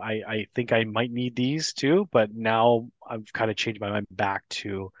 you know what? I think I might need these too. But now I've kind of changed my mind back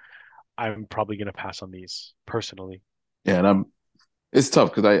to I'm probably gonna pass on these personally. yeah, and it's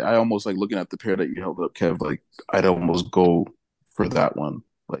tough because I almost like looking at the pair that you held up, Kev. Like I'd almost go for that one,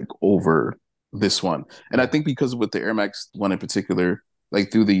 like over this one. And I think because with the Air Max one in particular,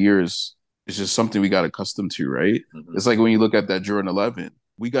 like through the years, it's just something we got accustomed to, right? Mhm. It's like when you look at that Jordan 11,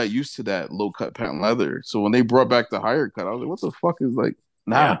 we got used to that low cut patent leather. So when they brought back the higher cut, I was like, what the fuck is like,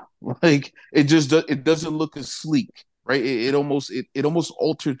 nah, like it doesn't look as sleek, right? It almost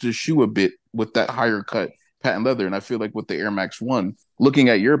altered the shoe a bit with that higher cut patent leather. And I feel like with the Air Max 1, looking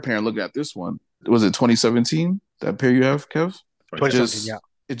at your pair and looking at this one, was it 2017? That pair you have, Kev? 2017, yeah.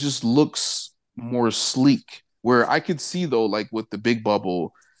 It just looks more sleek. Where I could see though, like with the big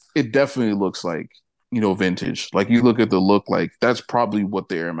bubble, it definitely looks like vintage. Like you look at the look, like that's probably what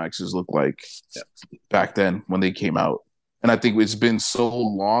the Air Maxes look like Yeah. back then when they came out. And I think it's been so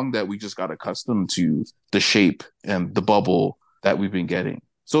long that we just got accustomed to the shape and the bubble that we've been getting.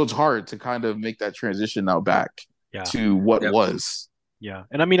 So it's hard to kind of make that transition now back Yeah. to what Yep. was. Yeah.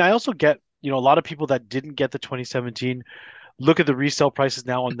 And I mean, I also get, a lot of people that didn't get the 2017 look at the resale prices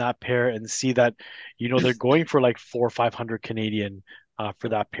now on that pair and see that, they're going for like 400 or 500 Canadian for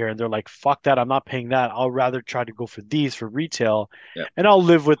that pair. And they're like, fuck that. I'm not paying that. I'll rather try to go for these for retail, Yeah. and I'll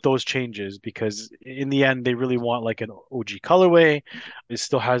live with those changes because in the end, they really want like an OG colorway. It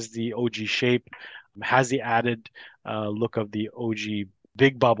still has the OG shape, has the added look of the OG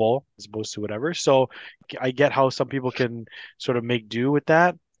big bubble as opposed to whatever. So I get how some people can sort of make do with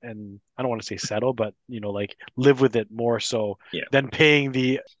that. And I don't want to say settle, but like live with it more so Yeah. than paying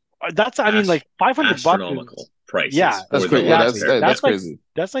that's I mean like $500 astronomical prices. yeah, That's for crazy. the Yeah, one that's pair. that's like crazy.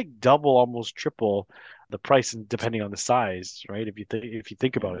 that's like double, almost triple the price, and depending on the size, right? If you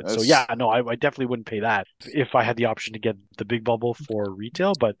think about it. So yeah, no, I definitely wouldn't pay that if I had the option to get the big bubble for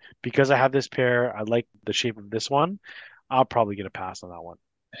retail. But because I have this pair, I like the shape of this one. I'll probably get a pass on that one.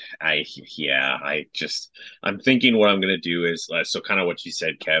 I'm thinking what I'm gonna do is so kind of what you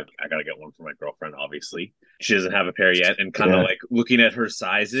said, Kev. I gotta get one for my girlfriend, obviously. She doesn't have a pair yet, and kind of Yeah. like looking at her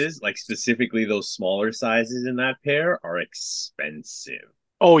sizes, like specifically those smaller sizes in that pair are expensive.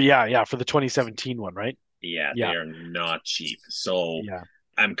 Oh yeah, for the 2017 one, right? Yeah, Yeah. they are not cheap. So Yeah.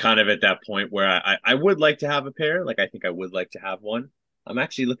 I'm kind of at that point where I would like to have a pair. Like I think I would like to have one. I'm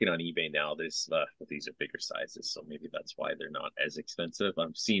actually looking on eBay now. These are bigger sizes, so maybe that's why they're not as expensive.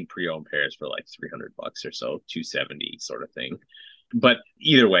 I'm seeing pre-owned pairs for like $300 or so, 270 sort of thing. But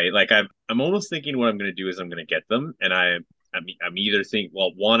either way, like I'm almost thinking what I'm going to do is I'm going to get them, and I'm either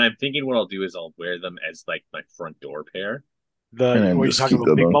I'm thinking what I'll do is I'll wear them as like my front door pair. And then Or you just talking keep about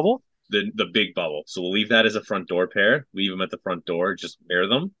them big on. bubble? The big bubble. So we'll leave that as a front door pair. Leave them at the front door. Just wear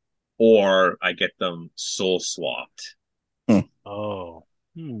them, or I get them sole swapped. Oh.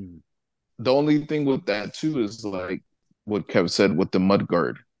 The only thing with that too is like what Kev said with the mud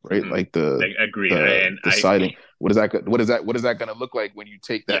guard, right? Mhm. Like I agree. the siding. What is that going to look like when you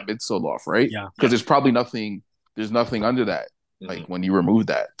take that midsole off, right? Yeah. Because there's probably nothing. There's nothing under that. Like when you remove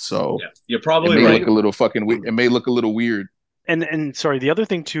that, so Yeah, you're it probably may right. look a little fucking weird. It may look a little weird. And sorry, the other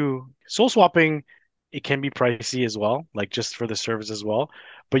thing too, soul swapping, it can be pricey as well, like just for the service as well.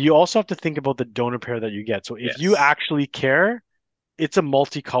 But you also have to think about the donor pair that you get. So if you Yes. actually care, it's a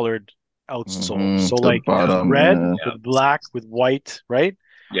multicolored outsole. So The like bottom, red yeah. with black with white, right?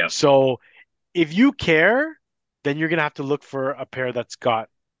 Yeah. So if you care, then you're gonna have to look for a pair that's got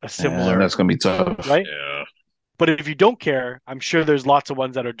a similar, that's gonna be tough, right? Yeah. But if you don't care, I'm sure there's lots of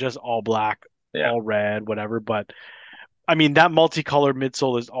ones that are just all black, Yeah. all red, whatever. But I mean, that multicolored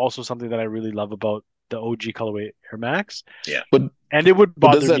midsole is also something that I really love about the OG colorway Air Max. Yeah. And it would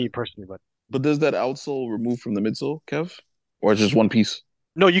But does bother that- me personally, But does that outsole remove from the midsole, Kev, or it's just one piece?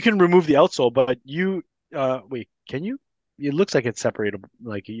 no, you can remove the outsole, but wait, can you? It looks like it's separatable,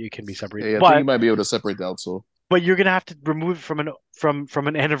 like it can be separated. Yeah, I but think you might be able to separate the outsole. but you're gonna have to remove it from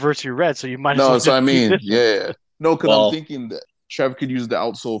an anniversary red, so you might as No, well so just I keep mean, this one. yeah. No, because Well- I'm thinking that Trev could use the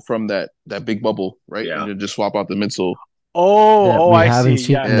outsole from that big bubble, right? Yeah. And then just swap out the midsole. Oh, we I haven't see.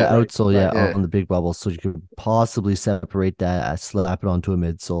 seen Yeah, the right, outsole yet right. on the big bubble, so you could possibly separate that, slap it onto a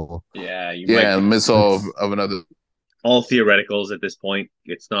midsole. Yeah. You Yeah, might. midsole of another. All theoreticals at this point.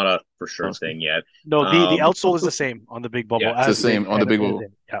 It's not a for sure thing yet. No, the outsole is the same on the big bubble. Yeah, it's the as same on the big as bubble.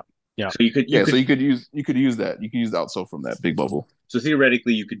 Yeah. So you could So you could use that. You could use the outsole from that big bubble. so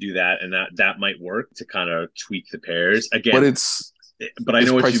theoretically you could do that, and that might work to kind of tweak the pairs again. But I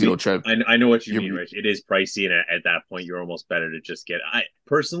know what pricey you mean. though, Trev. I know what you mean, Rich. It is pricey, and at that point, you're almost better to just get. I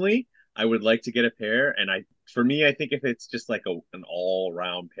personally, I would like to get a pair, and for me, I think if it's just like an all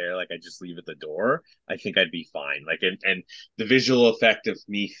round pair, like I just leave at the door, I think I'd be fine. Like, and the visual effect of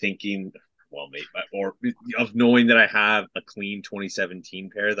me thinking, well, maybe, or of knowing that I have a clean 2017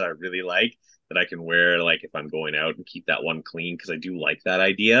 pair that I really like, that I can wear, like if I'm going out, and keep that one clean, because I do like that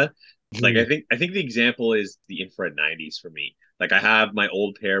idea. Like I think the example is the infrared 90s for me. Like I have my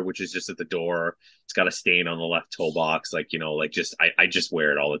old pair, which is just at the door. It's got a stain on the left toe box. Like, I just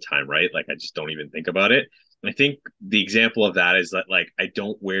wear it all the time, right? Like I just don't even think about it. And I think the example of that is that like I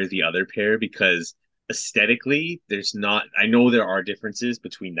don't wear the other pair because aesthetically I know there are differences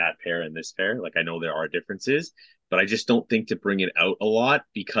between that pair and this pair. Like I know there are differences, but I just don't think to bring it out a lot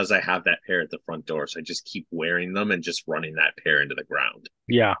because I have that pair at the front door. So I just keep wearing them and just running that pair into the ground.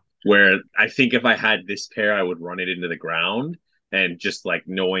 Yeah. Where I think if I had this pair, I would run it into the ground, and just like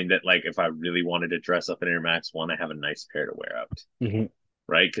knowing that like if I really wanted to dress up an Air Max 1, I have a nice pair to wear out. Mm-hmm.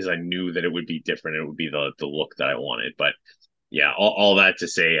 Right? Because I knew that it would be different. It would be the look that I wanted. But yeah, all that to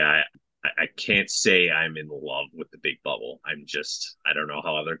say, I can't say I'm in love with the big bubble. I don't know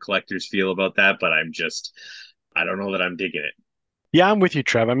how other collectors feel about that, but I don't know that I'm digging it. Yeah, I'm with you,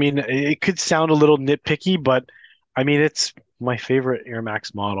 Trev. I mean, it could sound a little nitpicky, but I mean, it's my favorite Air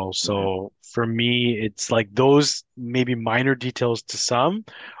Max model. Mhm. So for me, it's like those maybe minor details to some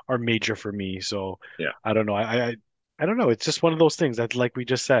are major for me. So Yeah. I don't know. I don't know. It's just one of those things that, like we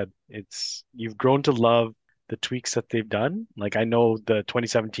just said, it's you've grown to love the tweaks that they've done. Like I know the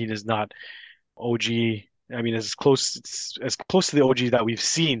 2017 is not OG. I mean, it's as close to the OG that we've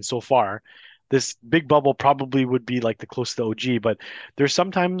seen so far. This big bubble probably would be like the close to the OG, but there's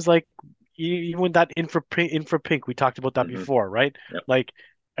sometimes like even that infra pink we talked about that Hmm. before, right? Yep. Like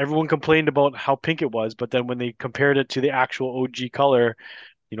everyone complained about how pink it was, but then when they compared it to the actual OG color,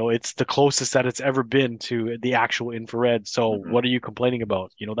 it's the closest that it's ever been to the actual infrared. So Hmm. what are you complaining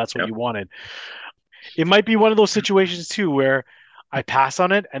about? That's what Yep. you wanted. It might be one of those situations too where I pass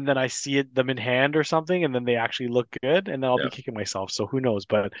on it and then I see them in hand or something and then they actually look good and then I'll be Yep. kicking myself. So who knows?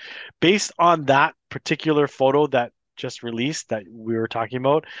 But based on that particular photo that just released that we were talking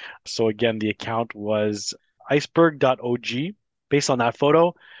about, so again, the account was iceberg.og. Based on that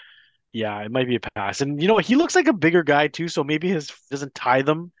photo, yeah, it might be a pass. And he looks like a bigger guy too, so maybe his doesn't tie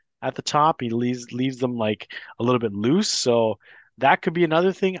them at the top. He leaves them like a little bit loose. So that could be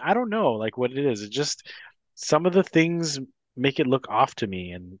another thing. I don't know like what it is. It just some of the things make it look off to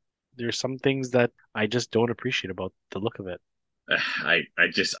me, and there's some things that I just don't appreciate about the look of it. I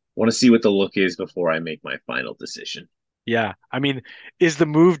just want to see what the look is before I make my final decision. Yeah, I mean, is the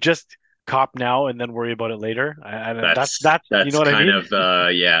move just cop now and then worry about it later? That's That's that's you know what I kind mean?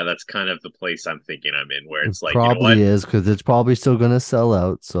 of yeah, that's kind of the place I'm thinking I'm in, where It it's like, you know what? probably is because it's probably still gonna sell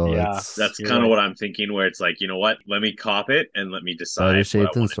out. So Yeah, it's That's you're kind of right. what I'm thinking, where it's like, you know what? Let me cop it and let me better decide what I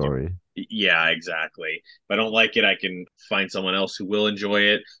shape than want to do. sorry. Yeah, exactly. If I don't like it, I can find someone else who will enjoy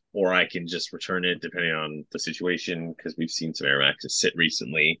it, or I can just return it depending on the situation. Because we've seen some Air Maxes sit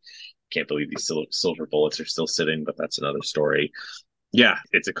recently. Can't believe these silver bullets are still sitting, but that's another story. Yeah,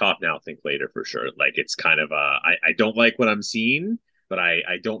 it's a cop now, think later for sure. Like it's kind of I don't like what I'm seeing, but I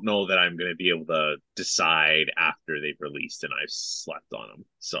don't know that I'm gonna be able to decide after they've released and I've slept on them.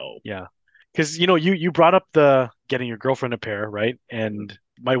 So Yeah. Because you brought up the getting your girlfriend a pair, right? mhm, And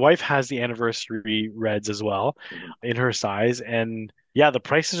my wife has the anniversary reds as well mhm. in her size. And yeah, the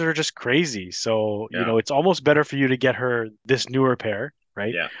prices are just crazy. So, Yeah, it's almost better for you to get her this newer pair,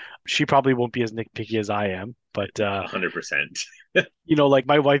 right? yeah, She probably won't be as nitpicky as I am, but 100%. like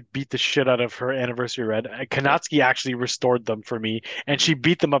my wife beat the shit out of her anniversary red. Yeah, Kanatsky actually restored them for me, and mhm, she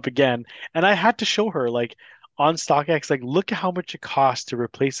beat them up again. And I had to show her, like, on StockX, like, look at how much it costs to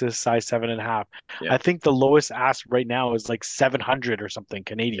replace this size 7.5. yeah, I think the lowest ask right now is like 700 or something yeah,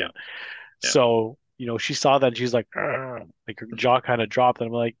 Canadian. yeah, So, she saw that and she's like her jaw kind of dropped. And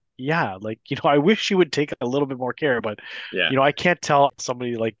I'm like, yeah, like, I wish she would take a little bit more care, but, yeah, I can't tell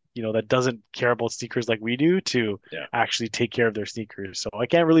somebody like, that doesn't care about sneakers like we do to yeah. actually take care of their sneakers. So I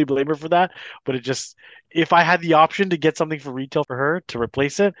can't really blame her for that. But if I had the option to get something for retail for her to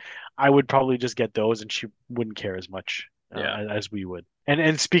replace it, I would probably just get those and she wouldn't care as much Yeah. as we would.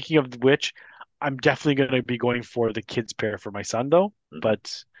 And speaking of which, I'm definitely going to be going for the kids pair for my son though. Mhm.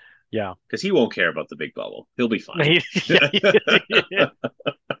 But yeah. Because he won't care about the big bubble. He'll be fine. Yeah, yeah.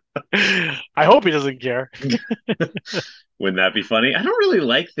 I hope he doesn't care. Wouldn't that be funny? I don't really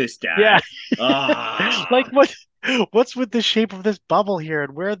like this, Yeah. Dad. Ah, Like what's with the shape of this bubble here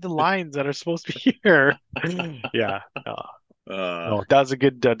and where are the lines that are supposed to be here? Yeah. uh, No, that's a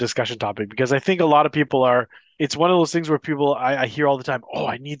good discussion topic because I think a lot of people it's one of those things where people I hear all the time, oh,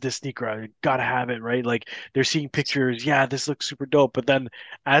 I need this sneaker. I gotta have it, right? Like they're seeing pictures. Yeah, this looks super dope. But then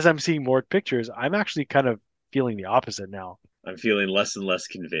as I'm seeing more pictures, I'm actually kind of feeling the opposite now. I'm feeling less and less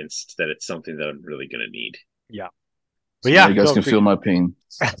convinced that it's something that I'm really going to need. Yeah. But See, now yeah, you guys no, can great. feel my pain.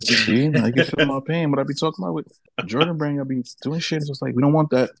 See, now you can feel my pain. What I be talking about with Jordan Brand, I be doing shit. It's just like we don't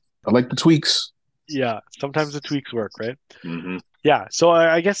want that. I like the tweaks. Yeah, sometimes the tweaks work, right? Mm-hmm. Yeah, so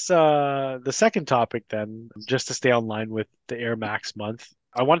I guess the second topic then, just to stay online with the Air Max month,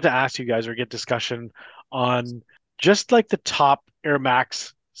 I wanted to ask you guys or get discussion on just like the top Air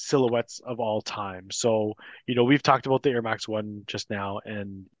Max silhouettes of all time. So, we've talked about the Air Max one just now,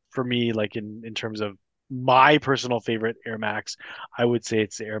 and for me, like in terms of my personal favorite Air Max, I would say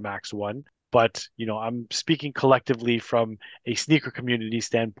it's the Air Max one. But, I'm speaking collectively from a sneaker community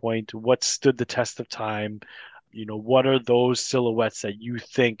standpoint, what stood the test of time, what are those silhouettes that you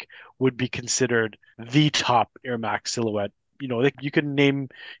think would be considered the top Air Max silhouette? Like you can name,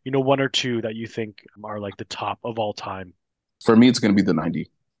 one or two that you think are like the top of all time. For me, it's gonna be the 90,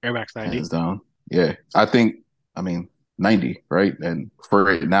 Air Max 90. hands down. Yeah, I think. I mean, 90, right? And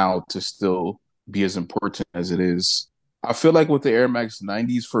for it now to still be as important as it is, I feel like with the Air Max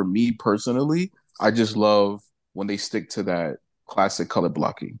 90s, for me personally, I just love when they stick to that classic color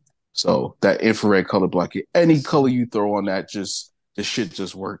blocking. So that infrared color blocking, any color you throw on that, just the shit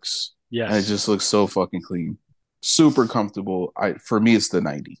just works. And it Yes. just looks so fucking clean. Super comfortable. For me, it's the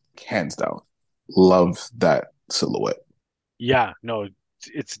 90, hands down. Love that silhouette. Yeah, no,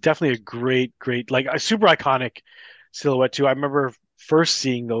 it's definitely a great, like a super iconic silhouette too. I remember first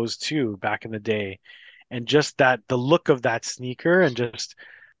seeing those too back in the day, and just that the look of that sneaker, and just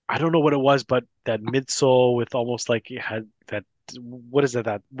I don't know what it was, but that midsole with almost like it had that what is it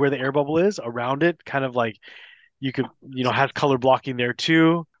that where the air bubble is around it, kind of like you could have color blocking there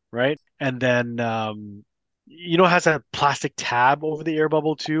too, right? And then it has that plastic tab over the air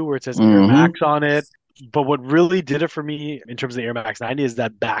bubble too, where it says Air Mm-hmm. Max on it. But what really did it for me in terms of the Air Max 90 is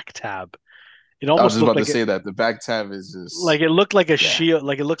that back tab. It I was almost just looked about to say that the back tab is like just, it looked like a yeah. shield,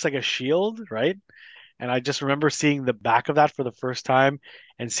 like it looks like a shield, right? And I just remember seeing the back of that for the first time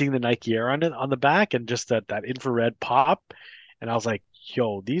and seeing the Nike Air on it on the back and just that infrared pop. And I was like,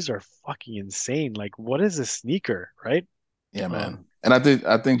 yo, these are fucking insane. Like, what is this sneaker, right? Yeah, man. And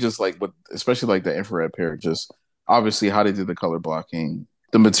I think just like with especially like the infrared pair, just obviously how they did the color blocking,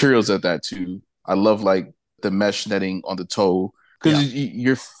 the materials at that too. I love like the mesh netting on the toe Yeah. because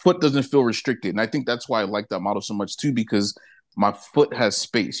your foot doesn't feel restricted, and I think that's why I like that model so much too because my foot has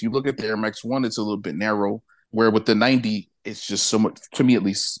space. You look at the Air Max One, it's a little bit narrow, where with the 90, it's just so much to me at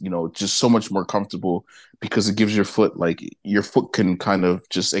least, just so much more comfortable because it gives your foot like your foot can kind of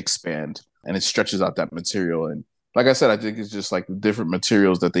just expand and it stretches out that material and like I said, I think it's just like the different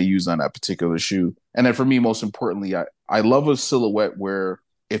materials that they use on that particular shoe. And then for me, most importantly, I love a silhouette where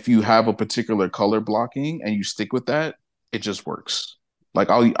if you have a particular color blocking and you stick with that, it just works. Like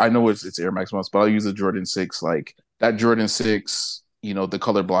I know it's Air Max months, but I'll use a Jordan 6. Like that Jordan 6, the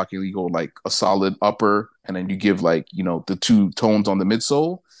color blocking, you go like a solid upper and then you give like, the two tones on the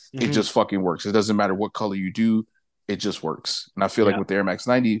midsole. It Mhm. just fucking works. It doesn't matter what color you do, it just works. And I feel like Yeah. with the Air Max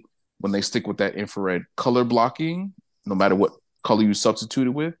 90, when they stick with that infrared color blocking, no matter what color you substitute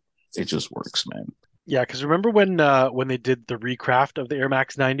it with, it just works, man. Yeah, because remember when they did the recraft of the Air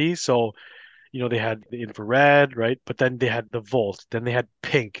Max 90? So, they had the infrared, right? But then they had the Volt, then they had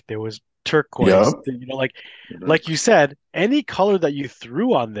pink, there was turquoise, Yup. like you said, any color that you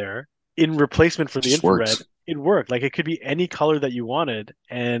threw on there in replacement for the Just infrared, works. it worked. Like it could be any color that you wanted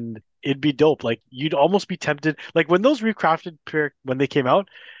and it'd be dope. Like you'd almost be tempted, like when those recrafted pair when they came out,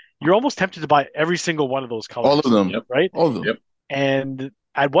 you're almost tempted to buy every single one of those All of colors, them. Yep. right? All of them. Yep. And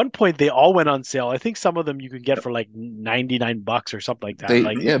at one point they all went on sale. I think some of them you could get for like $99 or something like that.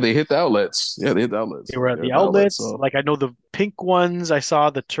 Like They hit the outlets. Yeah, they hit the outlets. they were at They the hit the outlets. outlets. So Like I know the pink ones I saw,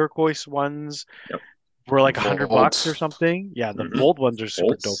 the turquoise ones Yep. were like $100 or Volt, something. Yeah, the Mhm. Volt ones are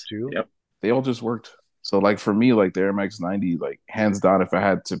super dope Bolts. too. Yep. they all just worked. So like for me, like the Air Max 90, like hands down, if I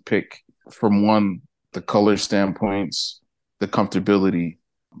had to pick from one, the color standpoints, the comfortability,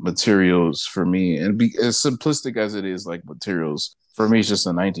 materials for me, and be as simplistic as it is, like materials, for me, it's just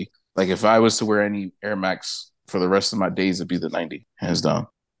a 90. Like if I was to wear any Air Max for the rest of my days, it'd be the 90, hands down.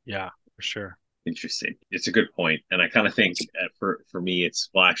 Yeah, for sure. Interesting. It's a good point, and I kind of think for me, it's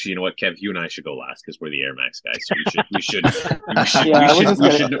well. Actually, you know what, Kev, you and I should go last because we're the Air Max guys. So Yeah, I was just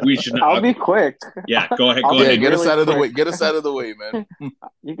gonna. we should. I'll be quick. Yeah, go ahead. I'll Go be Yeah, ahead. get us really out of the way. quick. Get us out of the way, man.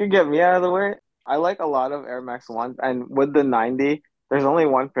 You can get me out of the way. I like a lot of Air Max ones, and with the 90, there's only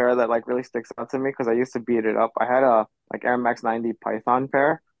one pair that like really sticks out to me because I used to beat it up. I had a like Air Max 90 Python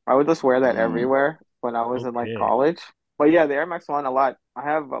pair. I would just wear that Mm. everywhere when I was in like Okay. college. But yeah, the Air Max one a lot. I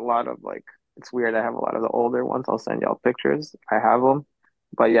have a lot of like it's weird. I have a lot of the older ones. I'll send y'all pictures. I have them.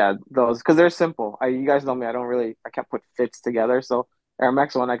 But yeah, those because they're simple. You guys know me. I can't put fits together. So Air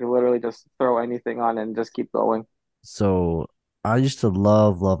Max one, I could literally just throw anything on and just keep going. So I used to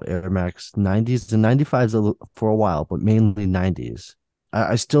love Air Max 90s and 95s for a while, but mainly 90s.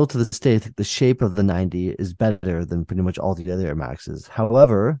 I still to this day think the shape of the 90 is better than pretty much all the other Air Maxes.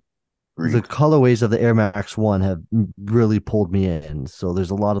 However, the Agreed. colorways of the Air Max One have really pulled me in. So there's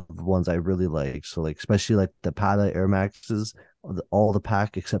a lot of ones I really like. So like especially like the Pata Air Maxes, all the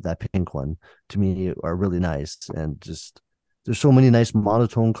pack except that pink one to me are really nice and just there's so many nice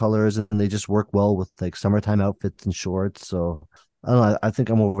monotone colors and they just work well with like summertime outfits and shorts. So I don't know. I think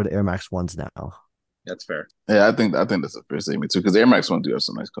I'm over the Air Max ones now. That's fair. Yeah, I think that's a fair statement too, because Air Max One do have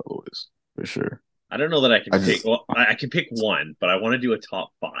some nice colorways for sure. I don't know that I can I pick. just Well, I can pick one, but I want to do a top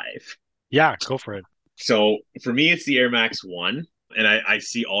five. Yeah, go for it. So for me, it's the Air Max One, and I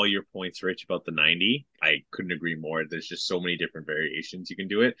see all your points, Rich, about the 90. I couldn't agree more. There's just so many different variations you can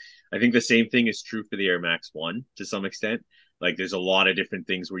do it. I think the same thing is true for the Air Max One to some extent. Like there's a lot of different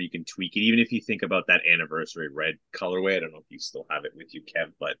things where you can tweak it. Even if you think about that anniversary red colorway, I don't know if you still have it with you,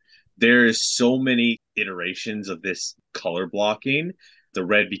 Kev, but there's so many iterations of this color blocking. The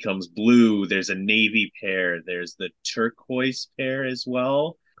red becomes blue. There's a navy pair. There's the turquoise pair as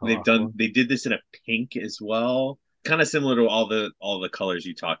well. They did this in a pink as well, kind of similar to all the colors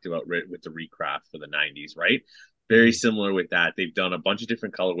you talked about with the recraft for the 90s, right? Very similar with that. They've done a bunch of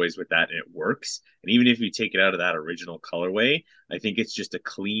different colorways with that, and it works. And even if you take it out of that original colorway, I think it's just a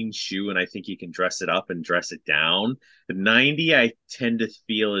clean shoe, and I think you can dress it up and dress it down. The 90, I tend to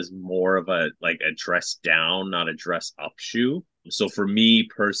feel is more of a dress down, not a dress up shoe. So for me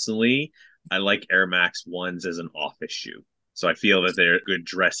personally, I like Air Max 1s as an office shoe. So I feel that they're a good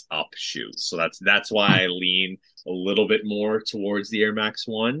dress up shoe. So that's why I lean a little bit more towards the Air Max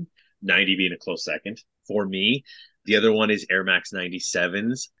 1, 90 being a close second for me. The other one is Air Max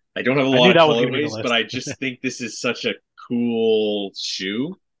 97s. I don't have a lot of colorways, but I just think this is such a cool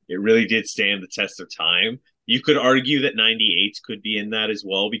shoe. It really did stand the test of time. You could argue that 98s could be in that as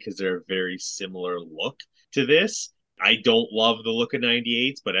well because they're a very similar look to this. I don't love the look of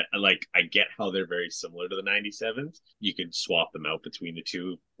 98s, but I get how they're very similar to the 97s. You could swap them out between the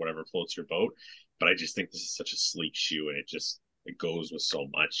two, whatever floats your boat. But I just think this is such a sleek shoe, and it goes with so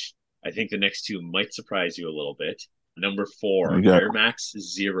much. I think the next two might surprise you a little bit. Number 4, Air Max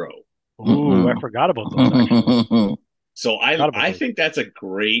Zero. Ooh, I forgot about those, actually. So I think that's a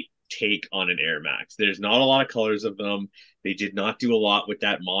great take on an Air Max. There's not a lot of colors of them. They did not do a lot with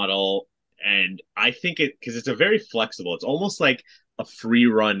that model. And I think because it's a very flexible, it's almost like a free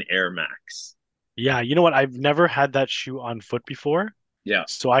run Air Max. Yeah, you know what? I've never had that shoe on foot before. Yeah.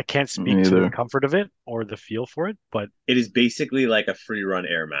 So I can't speak to the comfort of it or the feel for it, but it is basically like a free run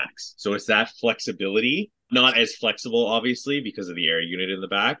Air Max. So it's that flexibility, not as flexible, obviously, because of the air unit in the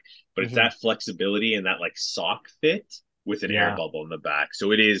back, but it's that flexibility and that like sock fit with an air bubble in the back.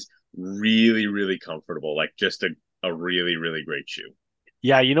 So it is really, really comfortable. Like just a really, really great shoe.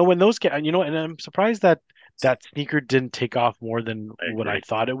 Yeah, you know, when those get, and I'm surprised that sneaker didn't take off more than what I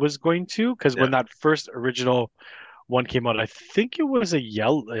thought it was going to. Because when that first original one came out, I think it was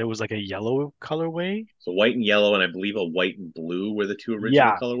like a yellow colorway. So white and yellow, and I believe a white and blue were the two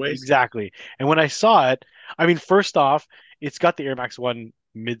original colorways. Exactly. And when I saw it, I mean, first off, it's got the Air Max 1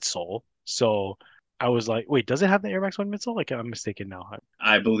 midsole. So I was like, wait, does it have the Air Max 1 midsole? Like, I'm mistaken now.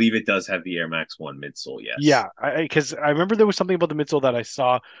 I believe it does have the Air Max 1 midsole, yes. Yeah, because I remember there was something about the midsole that I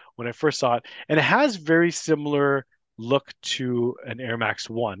saw when I first saw it, and it has very similar look to an Air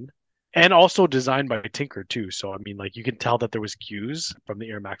Max 1, and also designed by Tinker too. So I mean, like you can tell that there was cues from the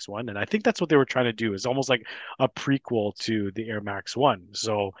Air Max 1, and I think that's what they were trying to do. Is almost like a prequel to the Air Max 1.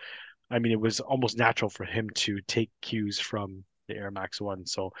 So I mean, it was almost natural for him to take cues from the Air Max 1.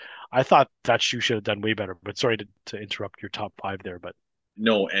 So I thought that shoe should have done way better. But sorry to interrupt your top 5 there, but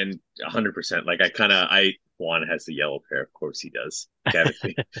no, and 100%. Like Juan has the yellow pair, of course he does.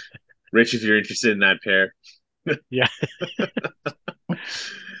 Rich, if you're interested in that pair, yeah.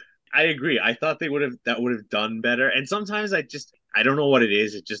 I agree. I thought that would have done better. And sometimes I don't know what it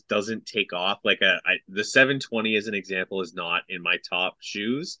is. It just doesn't take off. Like the 720 as an example is not in my top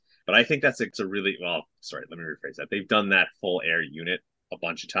shoes, but I think it's a really, well, sorry, let me rephrase that. They've done that full air unit a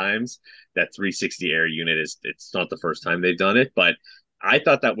bunch of times. That 360 air unit it's not the first time they've done it, but I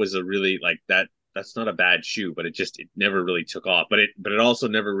thought that was a really like that. That's not a bad shoe, but it never really took off. But it also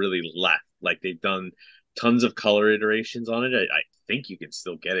never really left. Like they've done tons of color iterations on it. I think you can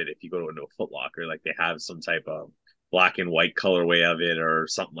still get it if you go into a Foot Locker. Like they have some type of black and white colorway of it or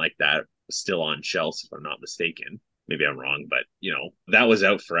something like that still on shelves, if I'm not mistaken. Maybe I'm wrong, but that was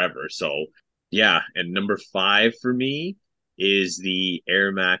out forever. So yeah. And number 5 for me is the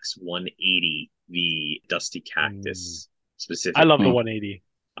Air Max 180, the Dusty Cactus specifically. I love the 180.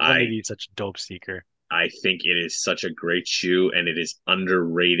 180 is such a dope sneaker. I think it is such a great shoe, and it is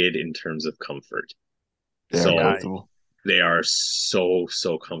underrated in terms of comfort. They are so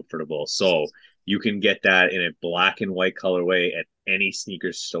comfortable. So you can get that in a black and white colorway at any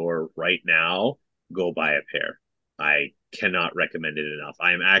sneaker store right now. Go buy a pair. I cannot recommend it enough.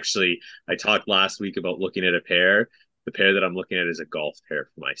 I talked last week about looking at a pair. The pair that I'm looking at is a golf pair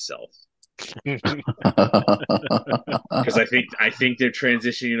for myself. Because I think they're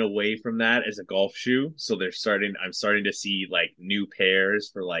transitioning away from that as a golf shoe. So I'm starting to see like new pairs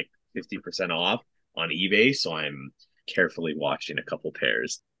for like 50% off on eBay. So I'm carefully watching a couple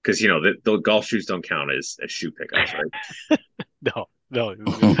pairs because the golf shoes don't count as shoe pickups, right? No.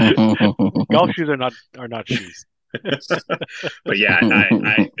 Golf shoes are not shoes. But yeah,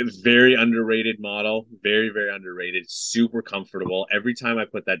 I very underrated model, very, very underrated, super comfortable. Every time I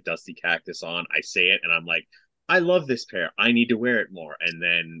put that Dusty Cactus on, I say it and I'm like, I love this pair. I need to wear it more. And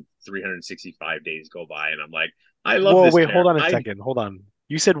then 365 days go by, and I'm like, I love Whoa, this wait, pair. hold on a second. Hold on.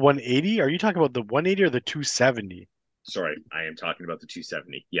 You said 180? Are you talking about the 180 or the 270? Sorry, I am talking about the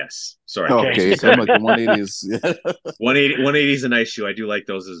 270. Yes. Sorry. Okay. Okay, so I'm like the 180 is 180 is a nice shoe. I do like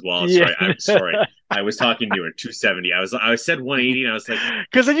those as well. Yeah. Sorry. I'm sorry. I was talking newer. 270. I said 180 and I was like,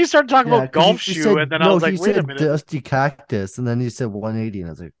 Because then you started talking Yeah, about 'cause golf he shoe, said and then I no. was like, He wait a said minute. Dusty Cactus, and then he said 180, and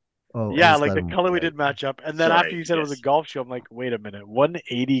I was like, oh, I Yeah, just like let the him. colorway Like, didn't match up. And then after sorry. you said it was a Yes. golf shoe, I'm like, wait a minute,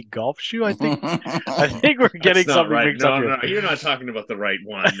 180 golf shoe? I think we're That's getting not something right. mixed up No, here. no, you're not talking about the right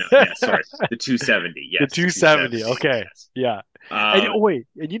one. No, yeah, sorry. The 270. The Yes, the 270. 270. Okay. Yes. Yeah. And Um, oh, wait,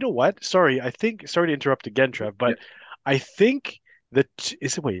 and you know what? Sorry to interrupt again, Trev, yeah. but I think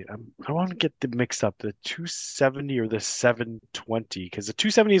is it wait, I don't want to get them mixed up. The 270 or the 720, because the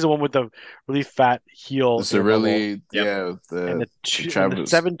 270 is the one with the really fat heel it's a air bubble, really Yep. the and the Travis.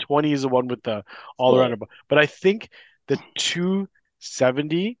 720 is the one with the all around. But I think the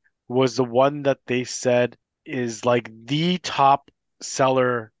 270 was the one that they said is like the top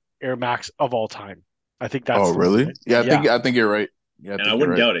seller Air Max of all time. I think that's Oh the one, really? right? Yeah, Yeah. I think you're right. Yeah, I And I think you're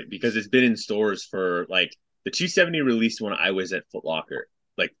wouldn't right. doubt it because it's been in stores for like the 270 released when I was at Foot Locker,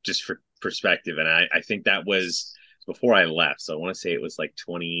 like just for perspective. And I think that was before I left. So I want to say it was like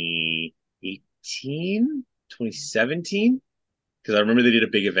 2018, 2017. Because I remember they did a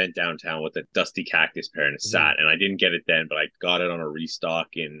big event downtown with a Dusty Cactus pair and a sat, and I didn't get it then, but I got it on a restock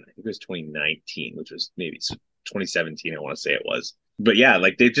in I think it was 2019, which was maybe 2017. I want to say it was, but yeah,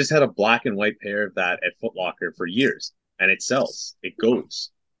 like they've just had a black and white pair of that at Foot Locker for years, and it sells, it goes.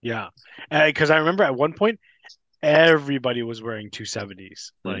 Yeah. Because I remember at one point everybody was wearing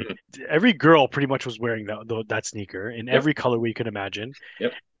 270s. Like every girl pretty much was wearing that sneaker in Yep. every colorway you could imagine.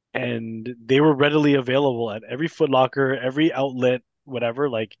 Yep. And they were readily available at every Foot Locker, every outlet, whatever.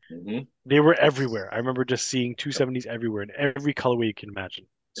 Like they were everywhere. I remember just seeing 270s everywhere in every colorway you can imagine.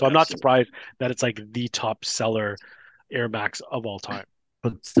 So I'm not surprised that it's like the top seller Air Max of all time.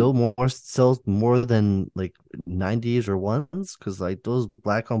 but still sells more than like 90s or ones, because like those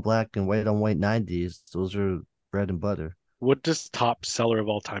black on black and white on white 90s, those are bread and butter. What does top seller of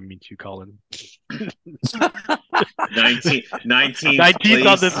all time mean to you, Colin? 19th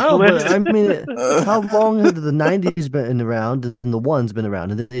 19th on this Oh, but list. I mean, how long have the 90s been around and the ones been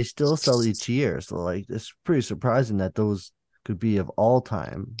around, and they still sell each year? So like, it's pretty surprising that those could be of all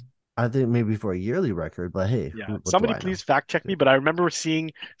time. I think maybe for a yearly record, but hey, Yeah, what do somebody I know? please fact check me, but I remember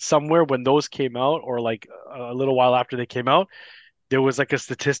seeing somewhere when those came out, or like a little while after they came out, there was like a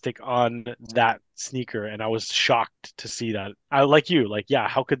statistic on that sneaker, and I was shocked to see that. I like you, like, yeah,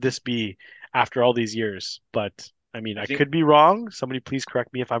 how could this be after all these years? But I mean, I I think could be wrong. Somebody please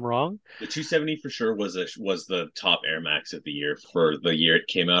correct me if I'm wrong. the 270 for sure was the top Air Max of the year for the year it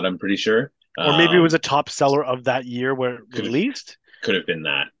came out. I'm pretty sure. Or maybe it was a top seller of that year where it Could have released. could have been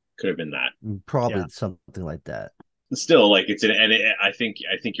that. Could have been that. Probably Yeah. something like that. Still, like it's I think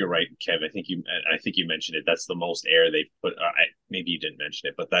you're right, Kev. I think you mentioned it. That's the most air they've put. Maybe you didn't mention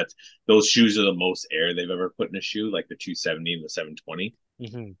it, but those shoes are the most air they've ever put in a shoe, like the 270 and the 720.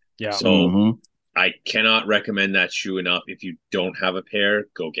 Yeah. So I cannot recommend that shoe enough. If you don't have a pair,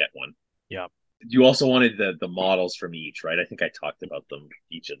 go get one. Yeah. You also wanted the models from each, right? I think I talked about them,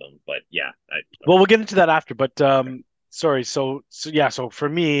 each of them, but yeah. Well, we'll get into that after. But sorry. So yeah. So for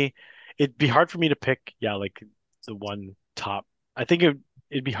me, it'd be hard for me to pick. Yeah, like the one top. I think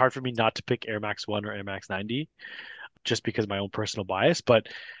it'd be hard for me not to pick Air Max 1 or Air Max 90, just because of my own personal bias. But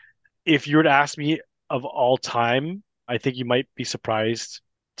if you were to ask me of all time, I think you might be surprised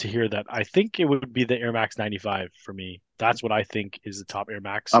to hear that I think it would be the Air Max 95 for me. That's what I think is the top Air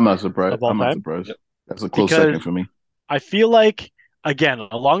Max I'm not surprised. of all I'm not time. surprised. That's a close Because second for me. I feel like, again,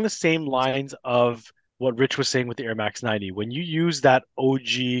 along the same lines of what Rich was saying with the Air Max 90, when you use that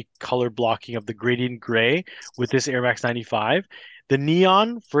OG color blocking of the gradient gray with this Air Max 95, the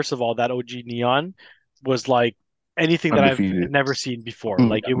neon, first of all, that OG neon was like anything that I've Undefeated. never seen before.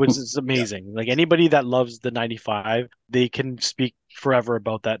 Like it's amazing. Like anybody that loves the 95, they can speak forever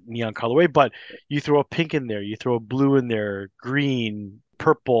about that neon colorway. But you throw a pink in there, you throw a blue in there, green,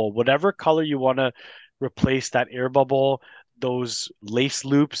 purple, whatever color you want to replace that air bubble, those lace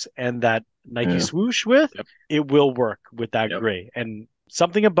loops, and that Nike swoosh with, it will work with that gray. And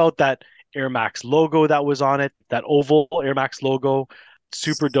something about that Air Max logo that was on it, that oval Air Max logo,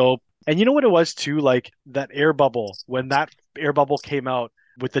 super dope. And you know what it was too? Like that air bubble, when that air bubble came out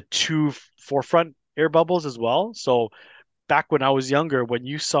with the two forefront air bubbles as well. So back when I was younger, when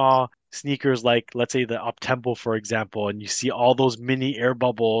you saw sneakers like, let's say the Up Tempo, for example, and you see all those mini air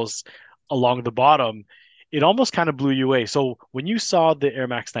bubbles along the bottom, it almost kind of blew you away. So when you saw the Air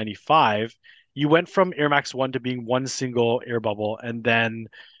Max 95, you went from Air Max 1 to being one single air bubble, and then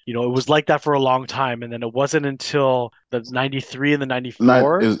it was like that for a long time, and then it wasn't until the 93 and the Not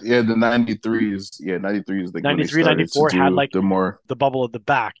 94. is the 93 is 93 is like when they 93, started to 94 had do like the more. the bubble at the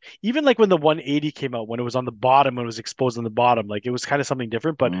back. Even like when the 180 came out, when it was on the bottom, when it was exposed on the bottom, like it was kind of something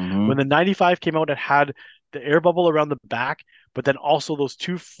different. But when Hmm. the 95 came out, it had the air bubble around the back, but then also those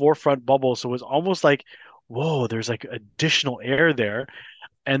two forefront bubbles. So it was almost like, whoa, there's like additional air there.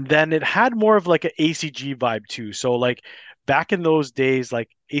 And then it had more of like an ACG vibe too. So like back in those days, like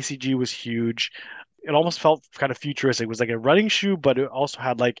ACG was huge. It almost felt kind of futuristic. It was like a running shoe, but it also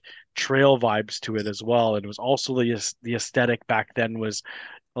had like trail vibes to it as well. And it was also the aesthetic back then was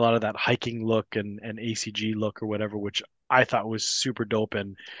a lot of that hiking look and ACG look or whatever, which I thought was super dope.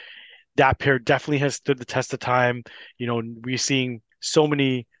 And that pair definitely has stood the test of time. We're seeing so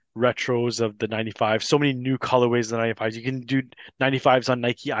many retros of the 95, so many new colorways of the 95s. You can do 95s on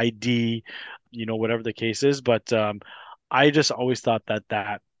Nike ID, whatever the case is. But I just always thought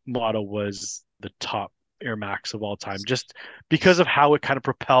that model was the top Air Max of all time, just because of how it kind of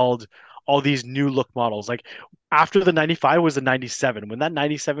propelled all these new look models. Like after the 95 was the 97. When that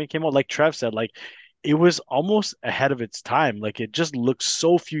 97 came out, like Trev said, like it was almost ahead of its time. Like it just looked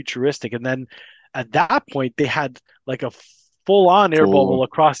so futuristic. And then at that point, they had like a full on air bubble Full.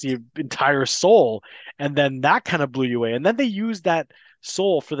 across the entire sole. And then that kind of blew you away. And then they used that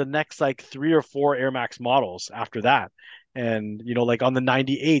sole for the next like 3 or 4 Air Max models after that. And like on the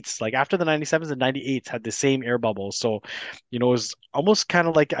 98s, like after the 97s, the 98s had the same air bubbles. So, it was almost kind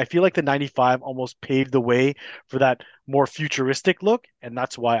of like I feel like the 95 almost paved the way for that more futuristic look. And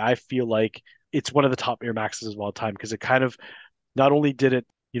that's why I feel like it's one of the top Air Maxes of all time because it kind of not only did it,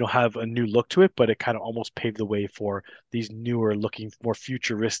 have a new look to it, but it kind of almost paved the way for these newer looking, more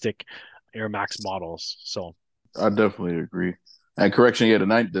futuristic Air Max models. So I definitely agree. And correction, yeah, the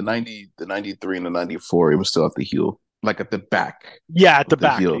 93 and the 94, it was still at the heel, like at the back yeah, at the of the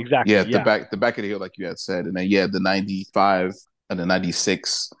back, heel. Yeah, exactly. at the Yeah, back of the heel, like you had said. And then the 95 and the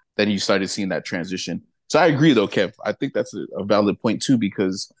 96, then you started seeing that transition. So I agree though, Kev. I think that's a valid point too,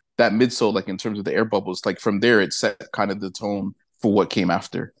 because that midsole, like in terms of the air bubbles, like from there it set kind of the tone for what came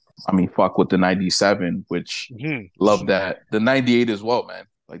after. I mean, fuck with the 97, which hmm love that. The 98 as well, man.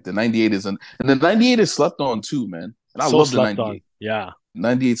 Like the 98 and the 98 is slept on too, man. And I so love the slept on. 98. Yeah,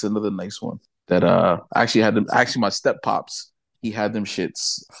 98 is another nice one that actually had them. Actually, my step pops, he had them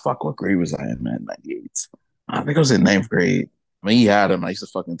shits. Fuck, what grade was I in, man? 98. I think I was in ninth grade. I mean, he had them. I used to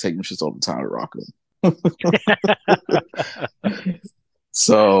fucking take them shits all the time to rock them.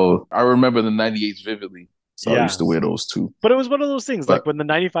 So I remember the 98s vividly. So I used yeah. to wear those too. But it was one of those things, like But when the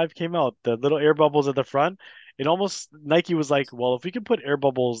 95 came out, the little air bubbles at the front, it almost Nike was like, well, if we can put air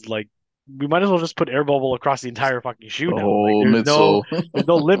bubbles, like we might as well just put air bubble across the entire fucking shoe the now. Like whole midsole. there's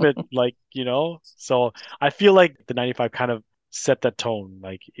no limit, like, So I feel like the 95 kind of set that tone.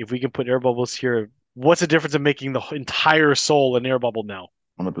 Like if we can put air bubbles here, what's the difference in making the entire sole an air bubble now?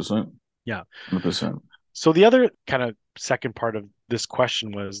 100%. Yeah. 100%. So the other kind of second part of this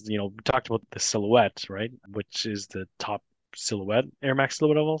question was, we talked about the silhouette, right? Which is the top silhouette, Air Max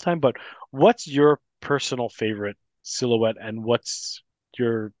silhouette of all time. But what's your personal favorite silhouette and what's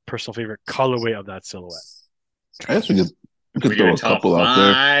your personal favorite colorway of that silhouette? I guess we Can we could do a throw a top couple out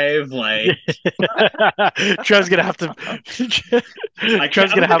there. five? Like, Trev's gonna have to Trev's I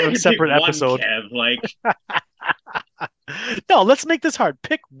don't gonna think have I a can pick separate one, episode. Kev. Like, No, let's make this hard.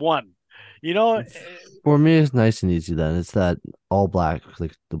 Pick one. You know, For me, it's nice and easy then. It's that all black,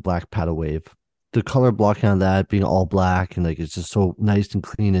 like the black paddle wave. The color blocking on that being all black and like it's just so nice and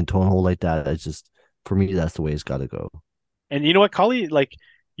clean and tone hole like that. It's just for me, that's the way it's gotta go. and you know what, Kali, like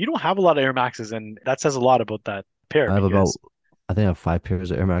you don't have a lot of Air Maxes, and that says a lot about that pair I have about because I think I have 5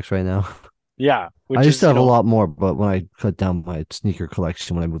 pairs of Air Max right now. yeah, I which used is to have a lot more, but when I cut down my sneaker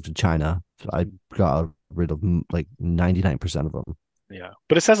collection when I moved to China, I got rid of like 99% of them. yeah,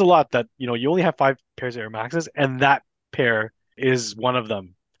 but it says a lot that you only have 5 pairs of Air Maxes, and that pair is one of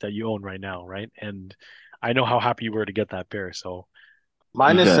them that you own right now, right? And I know how happy you were to get that pair. So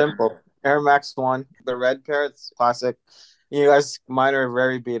Mine You is got simple. Air Max One, the red pair, it's classic. You guys, mine are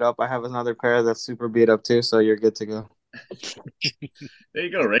very beat up. I have another pair that's super beat up too, so you're good to go. there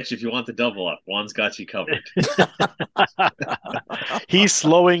you go, Rich. If you want the double up, Juan's got you covered. he's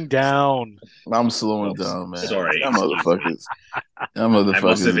slowing down. I'm slowing Oh, down, man. sorry, That excuse me. motherfuckers. That I must have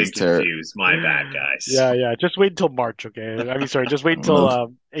motherfuckers been is terrible. confused. My bad, guys. Yeah, yeah. Just wait until March, okay? I mean, sorry, just wait until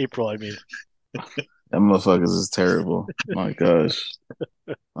That April. I mean, motherfuckers is terrible. My gosh.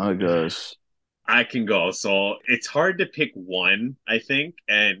 My gosh. I can go. So it's hard to pick one, I think.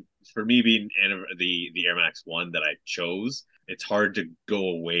 And for me being the Air Max One that I chose, it's hard to go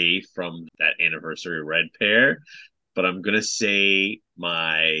away from that anniversary red pair, but I'm gonna say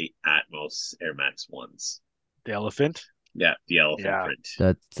my Atmos Air Max ones. The elephant. Yeah, the elephant Yeah. print.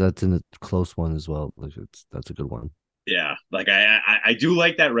 That's in a close one as well. Like that's a good one. Yeah, like I do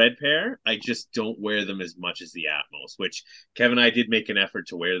like that red pair. I just don't wear them as much as the Atmos, which Kevin and I did make an effort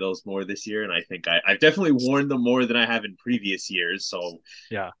to wear those more this year, and I think I've definitely worn them more than I have in previous years. So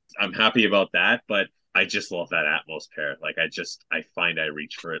Yeah. I'm happy about that. But I just love that Atmos pair. Like I find I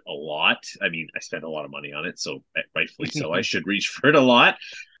reach for it a lot. I mean, I spend a lot of money on it, so rightfully so, I should reach for it a lot.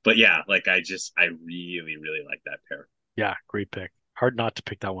 But yeah, like I really, really like that pair. Yeah, great pick. Hard not to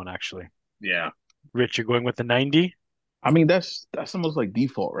pick that one actually. Yeah. Rich, you're going with the 90? I mean, that's almost like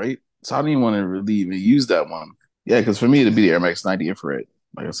default, right? So I didn't want to really even use that one. Yeah, because for me, it'd be the Air Max 90 infrared.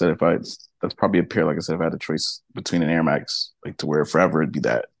 Like I said, that's probably a pair. Like I said, if I had a choice between an Air Max, like to wear it forever, it'd be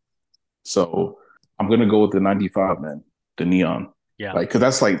that. So I'm gonna go with the 95, man, the neon. Yeah. Like, cause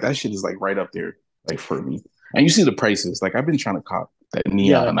that's like that shit is like right up there, like for me. And you see the prices. Like I've been trying to cop that Yeah,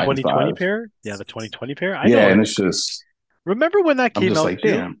 neon the 2020 95. pair. Yeah, the 2020 pair. I Yeah, know. and it's just Remember when that I'm came just out like, too?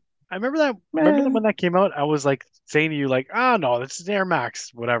 damn, I remember that. Remember when man. that came out? I was like saying to you, like, "Oh no, this is Air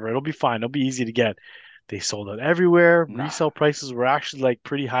Max. Whatever, it'll be fine. It'll be easy to get." They sold out everywhere. Nah, Resale prices were actually like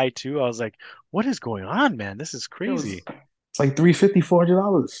pretty high too. I was like, "What is going on, man? This is it was crazy." it's like $350,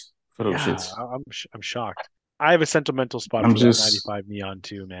 $400 for those Yeah, shits. I'm shocked. I have a sentimental spot I'm for that just 95 Neon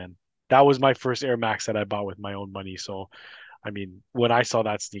too, man. That was my first Air Max that I bought with my own money. So, I mean, when I saw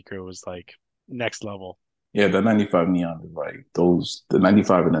that sneaker, it was like next level. yeah, the 95 neon is like those the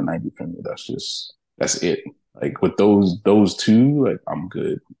 95 and the 90 for me. That's it. Like with those two, like I'm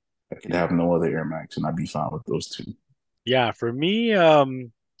good. I could have no other Air Max and I'd be fine with those two. Yeah, for me,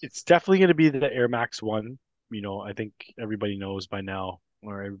 it's definitely going to be the Air Max One. I think everybody knows by now,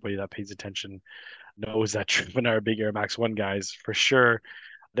 or everybody that pays attention knows that Trip and I are big Air Max One guys for sure.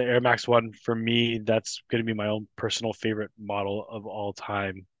 The Air Max One for me, that's going to be my own personal favorite model of all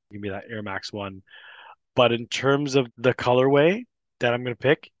time. Give me that Air Max One. But in terms of the colorway that I'm going to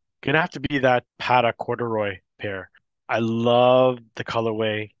pick, gonna have to be that Pata corduroy pair. I love the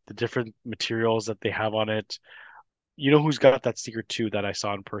colorway, the different materials that they have on it. You know who's got that sneaker too that I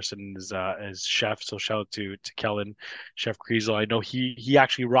saw in person is Chef. So shout out to Kellen, Chef Kriesel. I know he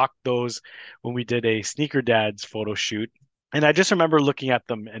actually rocked those when we did a Sneaker Dads photo shoot. And I just remember looking at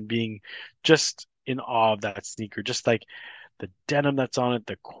them and being just in awe of that sneaker. Just like the denim that's on it,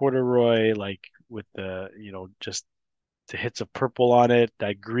 the corduroy, like with the, just the hits of purple on it,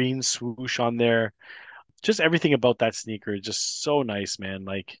 that green swoosh on there. Just everything about that sneaker is just so nice, man.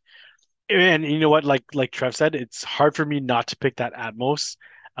 Like, and you know what? Like Trev said, it's hard for me not to pick that Atmos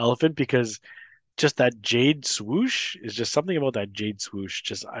elephant because just that jade swoosh is just something about that jade swoosh.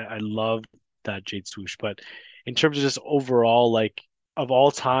 Just I love that jade swoosh. But in terms of just overall, like of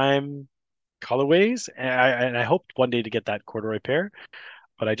all time colorways, and I hope one day to get that corduroy pair.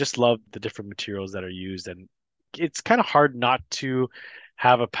 But I just love the different materials that are used, and it's kind of hard not to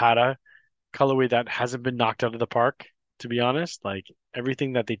have a Pata colorway that hasn't been knocked out of the park, to be honest. Like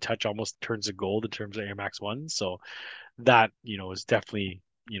everything that they touch almost turns to gold in terms of Air Max ones. So that, is definitely,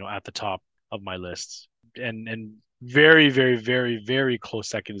 at the top of my list. And very, very, very, very close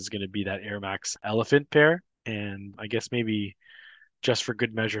second is going to be that Air Max Elephant pair. And I guess maybe just for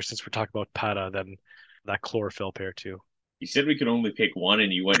good measure, since we're talking about Pata, then that chlorophyll pair too. You said we could only pick one,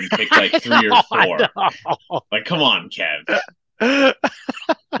 and you went and picked like three or four. Like, come on, Kev.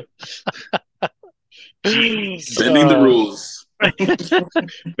 Jeez. Bending the rules.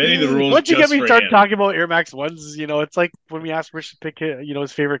 Bending the rules. Once you get just me for start him. talking about Air Max ones, it's like when we ask Rich to pick,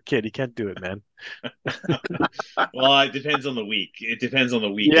 his favorite kid. He can't do it, man. Well, it depends on the week. It depends on the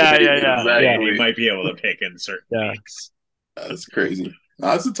week. Yeah. You might be able to pick in certain weeks. That's crazy.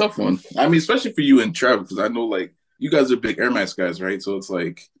 That's a tough one. I mean, especially for you and Trev, because I know like you guys are big Air Max guys, right? So it's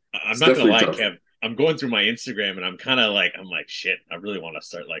like I'm not gonna lie, Kev. I'm going through my Instagram and I'm like, shit, I really want to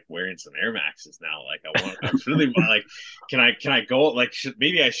start like wearing some Air Maxes now. Like I really like, can I go like,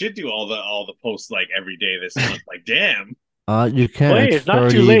 maybe I should do all the posts like every day this month. Like, damn. You can't. Wait, it's not too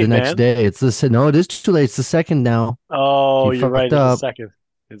already late, the next man. day. No, it is too late. It's the second now. Oh, you're right. It's up. the second.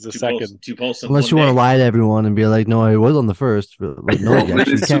 It's the second. Two posts Unless you want to lie to everyone and be like, no, I was on the first. But no, you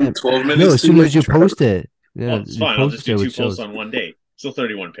actually can't. 12 minutes. No, as soon as you post it. Yeah, it's fine. I'll just do two posts on one day. Still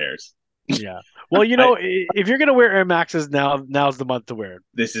 31 pairs. Yeah. Well, if you're gonna wear Air Maxes now's the month to wear it.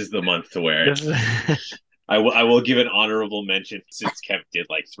 This is the month to wear it. I will give an honorable mention since Kev did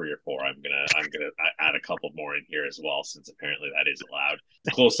like 3 or 4. I'm gonna add a couple more in here as well, since apparently that is allowed.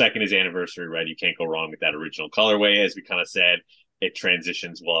 Close second is Anniversary Red. You can't go wrong with that original colorway, as we kind of said. it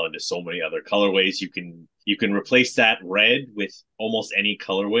transitions well into so many other colorways. You can replace that red with almost any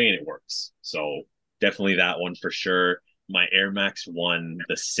colorway and it works. So definitely that one for sure. My Air Max 1,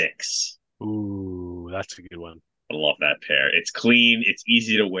 the 6. Ooh, that's a good one. I love that pair. It's clean. It's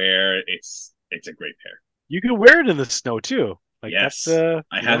easy to wear. It's a great pair. You can wear it in the snow too. Like Yes, that's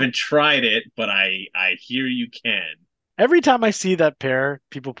I haven't tried it, but I hear you can. every time I see that pair,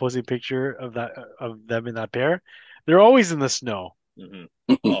 people post a picture of them in that pair, they're always in the snow.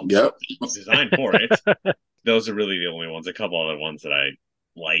 Mm-hmm. Well, Yep. it's designed for it. Those are really the only ones. A couple other ones that I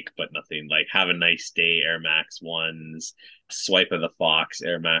like, but nothing like Have a Nice Day Air Max 1s, Swipe of the Fox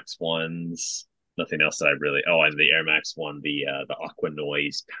Air Max 1s. Nothing else that I really. Oh, and the Air Max 1, the Aqua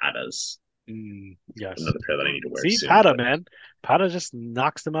Noise Patas. Yes. Another pair that I need to wear See, soon. Pata, but man. Pata just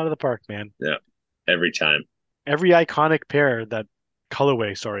knocks them out of the park, man. yeah, every time. Every iconic pair that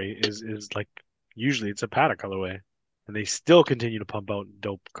colorway, sorry, is like usually it's a Pata colorway. And they still continue to pump out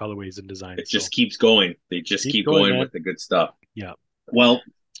dope colorways and designs. It just keeps going. They just keep going with the good stuff. Yeah. Well,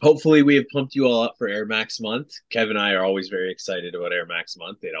 hopefully we have pumped you all up for Air Max Month. Kevin and I are always very excited about Air Max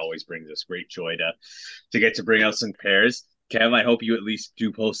Month. It always brings us great joy to get to bring out some pairs. Kev, I hope you at least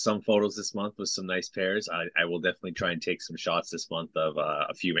do post some photos this month with some nice pairs. I will definitely try and take some shots this month of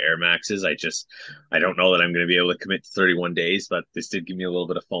a few Air Maxes. I don't know that I'm going to be able to commit to 31 days, but this did give me a little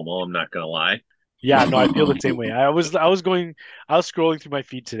bit of FOMO. I'm not going to lie. Yeah, no, I feel the same way. I was scrolling through my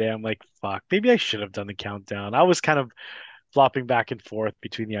feed today. I'm like, fuck, maybe I should have done the countdown. I was kind of flopping back and forth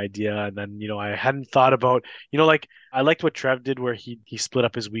between the idea and then, I hadn't thought about, like I liked what Trev did where he split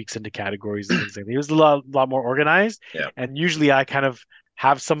up his weeks into categories and things like that. He was a lot more organized. Yeah. And usually I kind of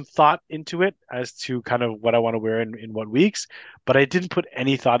have some thought into it as to kind of what I want to wear in what weeks, but I didn't put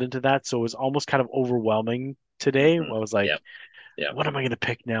any thought into that. So it was almost kind of overwhelming today. I was like, what am I going to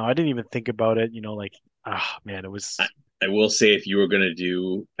pick now? I didn't even think about it, man, it was. I will say, if you were going to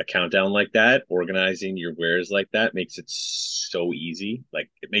do a countdown like that, organizing your wares like that makes it so easy. Like,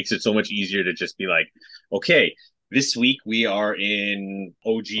 it makes it so much easier to just be like, okay, this week we are in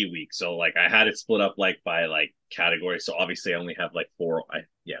OG week. So like I had it split up like by like category. So obviously I only have like four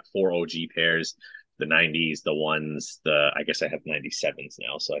OG pairs, the 90s, the ones, I guess I have 97s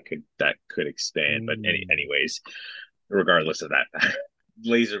now. So that could expand. But anyways, regardless of that.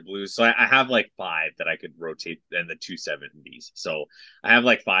 Laser blues. So I have like 5 that I could rotate, and the 270s. So I have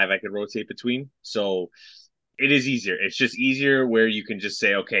like 5 I could rotate between. So it is easier. It's just easier where you can just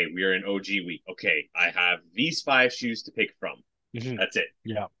say, okay, we are in OG week. Okay, I have these 5 shoes to pick from. Mm-hmm. That's it.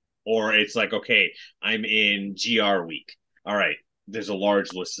 Yeah. Or it's like, okay, I'm in GR week. All right, there's a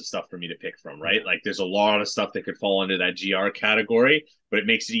large list of stuff for me to pick from, right? Like there's a lot of stuff that could fall under that GR category, but it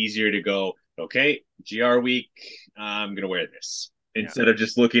makes it easier to go, okay, GR week, I'm going to wear this. Instead of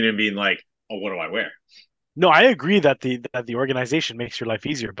just looking and being like, oh, what do I wear? No, I agree that the organization makes your life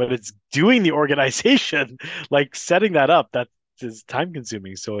easier, but it's doing the organization, like setting that up, that is time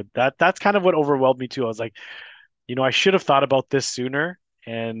consuming. So that's kind of what overwhelmed me too. I was like, I should have thought about this sooner,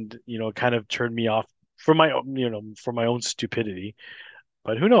 and it kind of turned me off for my own stupidity.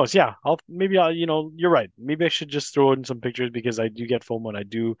 But who knows? Yeah, you're right. Maybe I should just throw in some pictures because I do get FOMO and I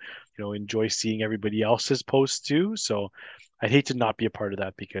do, enjoy seeing everybody else's posts too. So I'd hate to not be a part of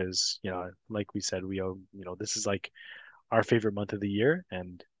that because, like we said, this is like our favorite month of the year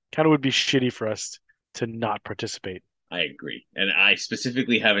and kind of would be shitty for us to not participate. I agree. And I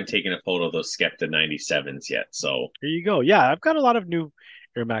specifically haven't taken a photo of those Skepta 97s yet. So there you go. Yeah, I've got a lot of new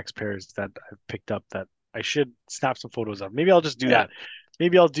Air Max pairs that I've picked up that I should snap some photos of. Maybe I'll just do that.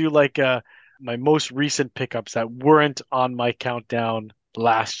 Maybe I'll do like my most recent pickups that weren't on my countdown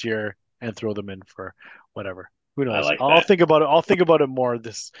last year and throw them in for whatever. Who knows? I'll think about it. I'll think about it more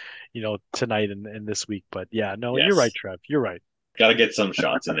this, tonight and this week. But yeah, no, You're right, Trev. You're right. Got to get some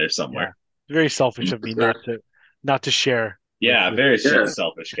shots in there somewhere. Yeah. Very selfish of me not to share. Yeah, very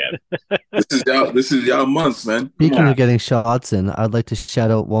selfish, Kev. This is y'all months, man. Speaking of getting shots in, I'd like to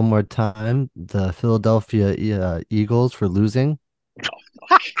shout out one more time the Philadelphia Eagles for losing.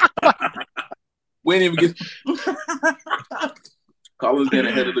 We ain't even get Colin's getting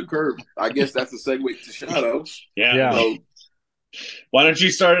ahead of the curve. I guess that's a segue to shout outs. Yeah. So, why don't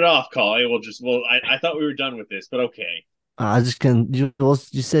you start it off, Colin? I thought we were done with this, but okay. I just you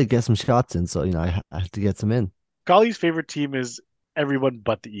said get some shots in, so I have to get some in. Collie's favorite team is everyone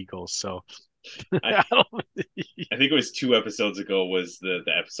but the Eagles, so I think it was 2 episodes ago was the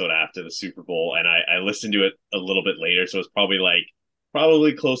episode after the Super Bowl, and I listened to it a little bit later, so it's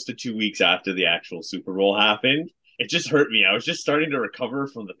probably close to 2 weeks after the actual Super Bowl happened. It just hurt me. I was just starting to recover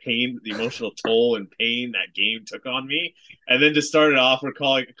from the pain, the emotional toll and pain that game took on me. And then to start it off, we're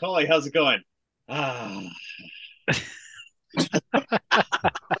calling, how's it going?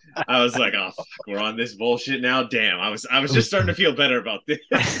 I was like, oh fuck, we're on this bullshit now. Damn, I was just starting to feel better about this.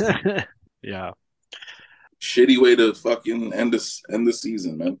 Yeah. Shitty way to fucking end the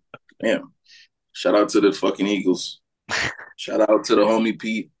season, man. Damn. Shout out to the fucking Eagles. Shout out to the homie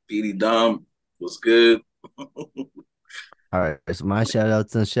Pete. Petey Dom was good. All right, so my shout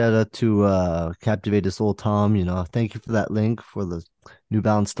outs and shout out to Captivated Soul Tom. Thank you for that link for the New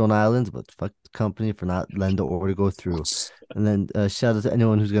Balance Stone Islands, but fuck the company for not letting the order go through. And then shout out to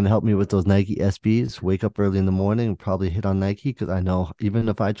anyone who's going to help me with those Nike SBs. Wake up early in the morning and probably hit on Nike because I know even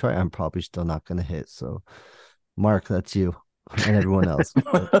if I try, I'm probably still not going to hit. So, Mark, that's you and everyone else.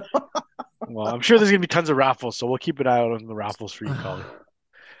 Well, I'm sure there's going to be tons of raffles, so we'll keep an eye out on the raffles for you, Colin.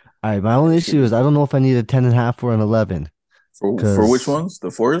 All right, my only issue is I don't know if I need a 10.5 or an 11. For which ones?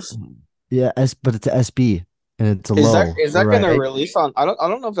 The fours? Yeah, but it's a SB and it's a Is low. that gonna release on? I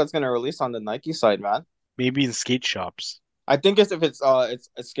don't know if that's gonna release on the Nike side, man. Maybe in skate shops. I think it's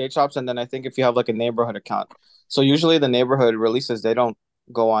skate shops, and then I think if you have like a neighborhood account. So usually the neighborhood releases they don't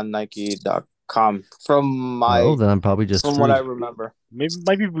go on Nike.com from then I'm probably just what I remember. Maybe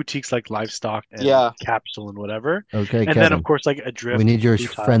might be boutiques like Livestock and Capsule and whatever. Okay, and Kevin, then of course like Adrift. We need your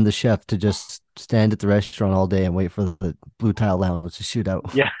friend the chef to just stand at the restaurant all day and wait for the Blue Tile Lounge to shoot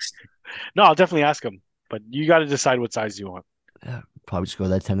out. Yeah, no, I'll definitely ask him. But you got to decide what size you want. Yeah, probably just go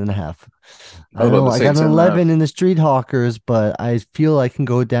that 10.5. I know I got an 11 in the Street Hawkers, but I feel I can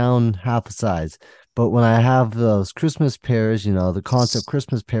go down half a size. But when I have those Christmas pairs, the concept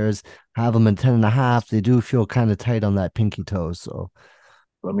Christmas pairs, have them in 10.5, they do feel kind of tight on that pinky toe. So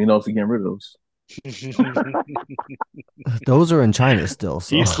let me know if you get rid of those. Those are in China still.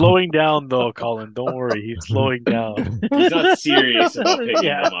 So. He's slowing down though, Colin. Don't worry, he's slowing down. He's not serious about picking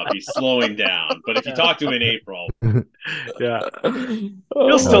them up. He's slowing down. But if you talk to him in April, he'll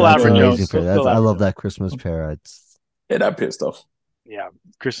still average out. I love that Christmas pair. That pissed off. Yeah,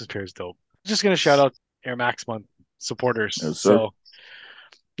 Christmas pair is dope. Just gonna shout out Air Max Month supporters. Yes, so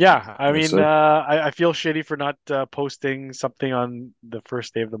yeah, I mean, I feel shitty for not posting something on the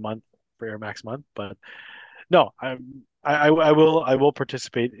first day of the month for Air Max Month, but no, I will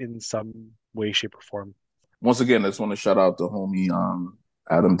participate in some way, shape, or form. Once again, I just want to shout out the homie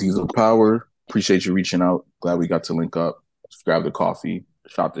Adam Diesel Power. Appreciate you reaching out. Glad we got to link up. Just grab the coffee,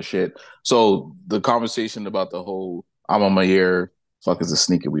 shot the shit. So the conversation about the whole I'm on my air. Fuck is a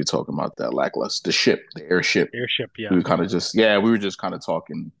sneaker we were talking about that lackluster. The airship. Yeah. We were kind of we were just kind of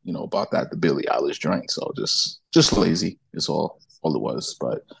talking, about that, the Billie Eilish joint. So just lazy is all it was.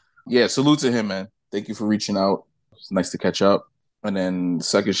 But yeah, salute to him, man. Thank you for reaching out. It's nice to catch up. And then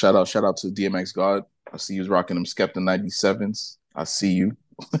second shout out to DMX God. I see you was rocking them Skepta 97s. I see you.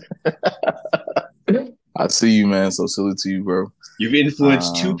 I see you, man. So salute to you, bro. You've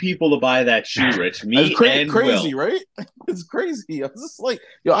influenced two people to buy that shoe, Rich. Me and crazy, Will. Right? It's crazy. I was just like,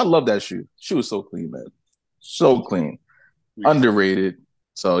 yo, I love that shoe. Shoe is so clean, man. So clean. Underrated.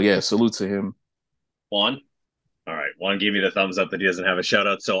 So yeah, salute to him. Juan? All right. Juan gave me the thumbs up that he doesn't have a shout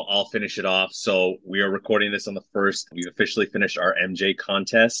out, so I'll finish it off. So we are recording this on the 1st. We've officially finished our MJ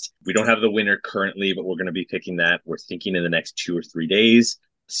contest. We don't have the winner currently, but we're going to be picking that. We're thinking in the next 2 or 3 days.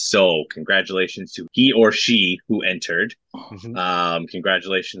 So congratulations to he or she who entered.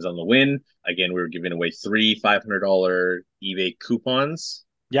 Congratulations on the win. Again, we were giving away 3 $500 eBay coupons.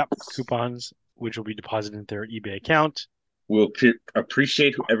 Yep, coupons, which will be deposited into their eBay account. We'll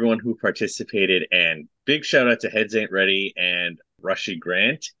appreciate everyone who participated, and big shout out to Heads Ain't Ready and Rushy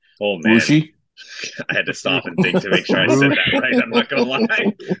Grant. Oh man, Rushy? I had to stop and think to make sure I said that right. I'm not gonna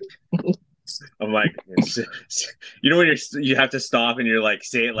lie. I'm like, when you have to stop and you're like,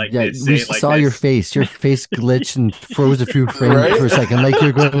 say it like this. We saw your face. Your face glitched and froze a few frames for a second, like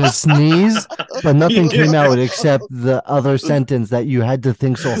you're going to sneeze, but nothing came out except the other sentence that you had to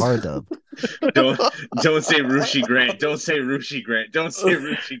think so hard of. Don't say Rushy Grant. Don't say Rushy Grant. Don't say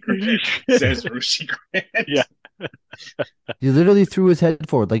Rushy Grant. Says Rushy Grant. Yeah. You literally threw his head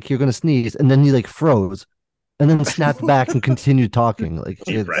forward like you're going to sneeze, and then he like and then snapped back and continued talking. Like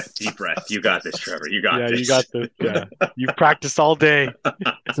deep breath. You got this, Trevor. You got this. You got this. Yeah, you've practiced all day.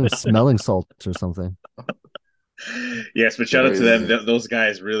 Some smelling salts or something. Yes, but shout out to them. Those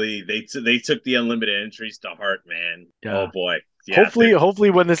guys really they took the unlimited entries to heart, man. Yeah. Oh boy. Yeah, hopefully,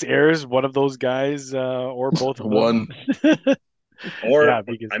 when this airs, one of those guys or both of them. Or I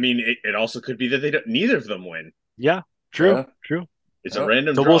mean, it also could be that neither of them win. Yeah, true. It's a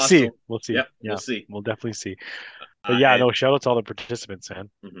random draw. We'll see. We'll see. Yep, we'll see. We'll definitely see. But shout out to all the participants,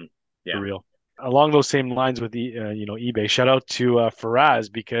 man. Mm-hmm. Yeah. For real. Along those same lines with the eBay, shout out to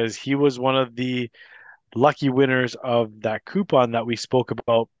Faraz because he was one of the lucky winners of that coupon that we spoke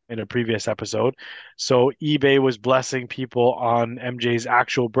about in a previous episode. So eBay was blessing people on MJ's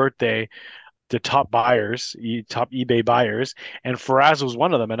actual birthday, the top buyers, top eBay buyers, and Faraz was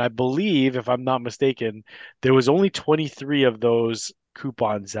one of them. And I believe, if I'm not mistaken, there was only 23 of those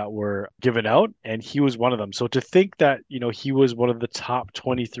coupons that were given out, and he was one of them. So to think that, he was one of the top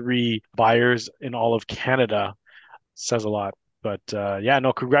 23 buyers in all of Canada says a lot. But yeah,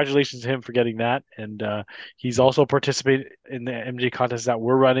 no, congratulations to him for getting that. And he's also participated in the MJ contest that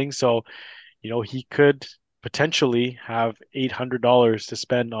we're running. So, he could potentially have $800 to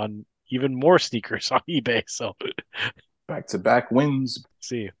spend on even more sneakers on eBay. So back-to-back wins.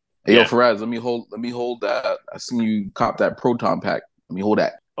 see. Hey, yo, Faraz, let me hold that. I seen you cop that Proton pack. Let me hold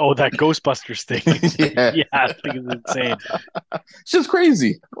that. Oh, that Ghostbusters thing. Yeah. Yeah, I think it's insane. It's just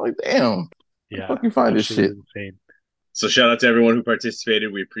crazy. Like, damn. Yeah. Fuck, you find this shit. Insane. So shout out to everyone who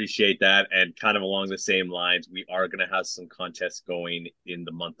participated. We appreciate that. And kind of along the same lines, we are going to have some contests going in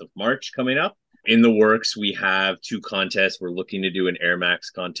the month of March coming up. In the works, we have 2 contests. We're looking to do an Air Max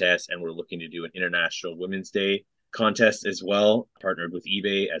contest, and we're looking to do an International Women's Day contest as well, partnered with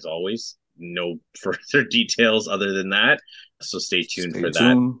eBay as always. No further details other than that. So stay tuned for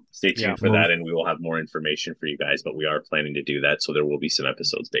that. Stay tuned for that, and we will have more information for you guys. But we are planning to do that, so there will be some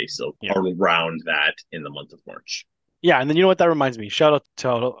episodes based around that in the month of March. Yeah, and then you know what that reminds me? Shout out to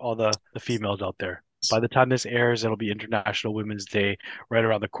all the females out there. By the time this airs, it'll be International Women's Day right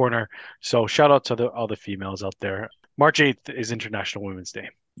around the corner. So shout out to all the females out there. March 8th is International Women's Day.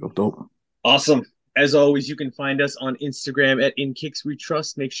 Dope. Awesome. As always, you can find us on Instagram at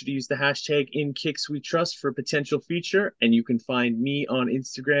InKicksWeTrust. Make sure to use the hashtag InKicksWeTrust for a potential feature. And you can find me on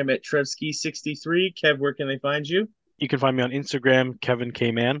Instagram at Trevsky63. Kev, where can they find you? You can find me on Instagram, Kevin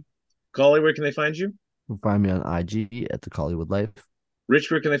K. Man. Collie, where can they find you? You can find me on IG at the Collywood Life. Rich,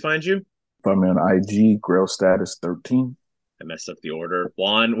 where can they find you? Find me on IG, Grail Status 13. I messed up the order.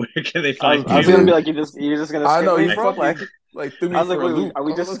 Juan, where can they find you? I was gonna be like, you're just gonna. I know me you bro? fucking like threw me I was for like, a loop. are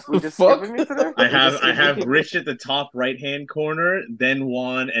we just fuck? skipping me today? I have Rich at the top right hand corner, then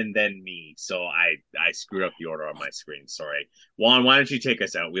Juan, and then me. So I screwed up the order on my screen. Sorry, Juan. Why don't you take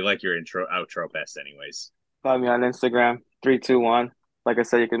us out? We like your outro best, anyways. Find me on Instagram 321. Like I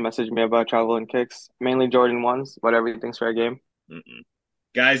said, you can message me about travel and kicks, mainly Jordan 1s, but everything's fair game.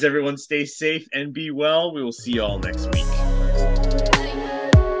 Guys, everyone stay safe and be well. We will see you all next week.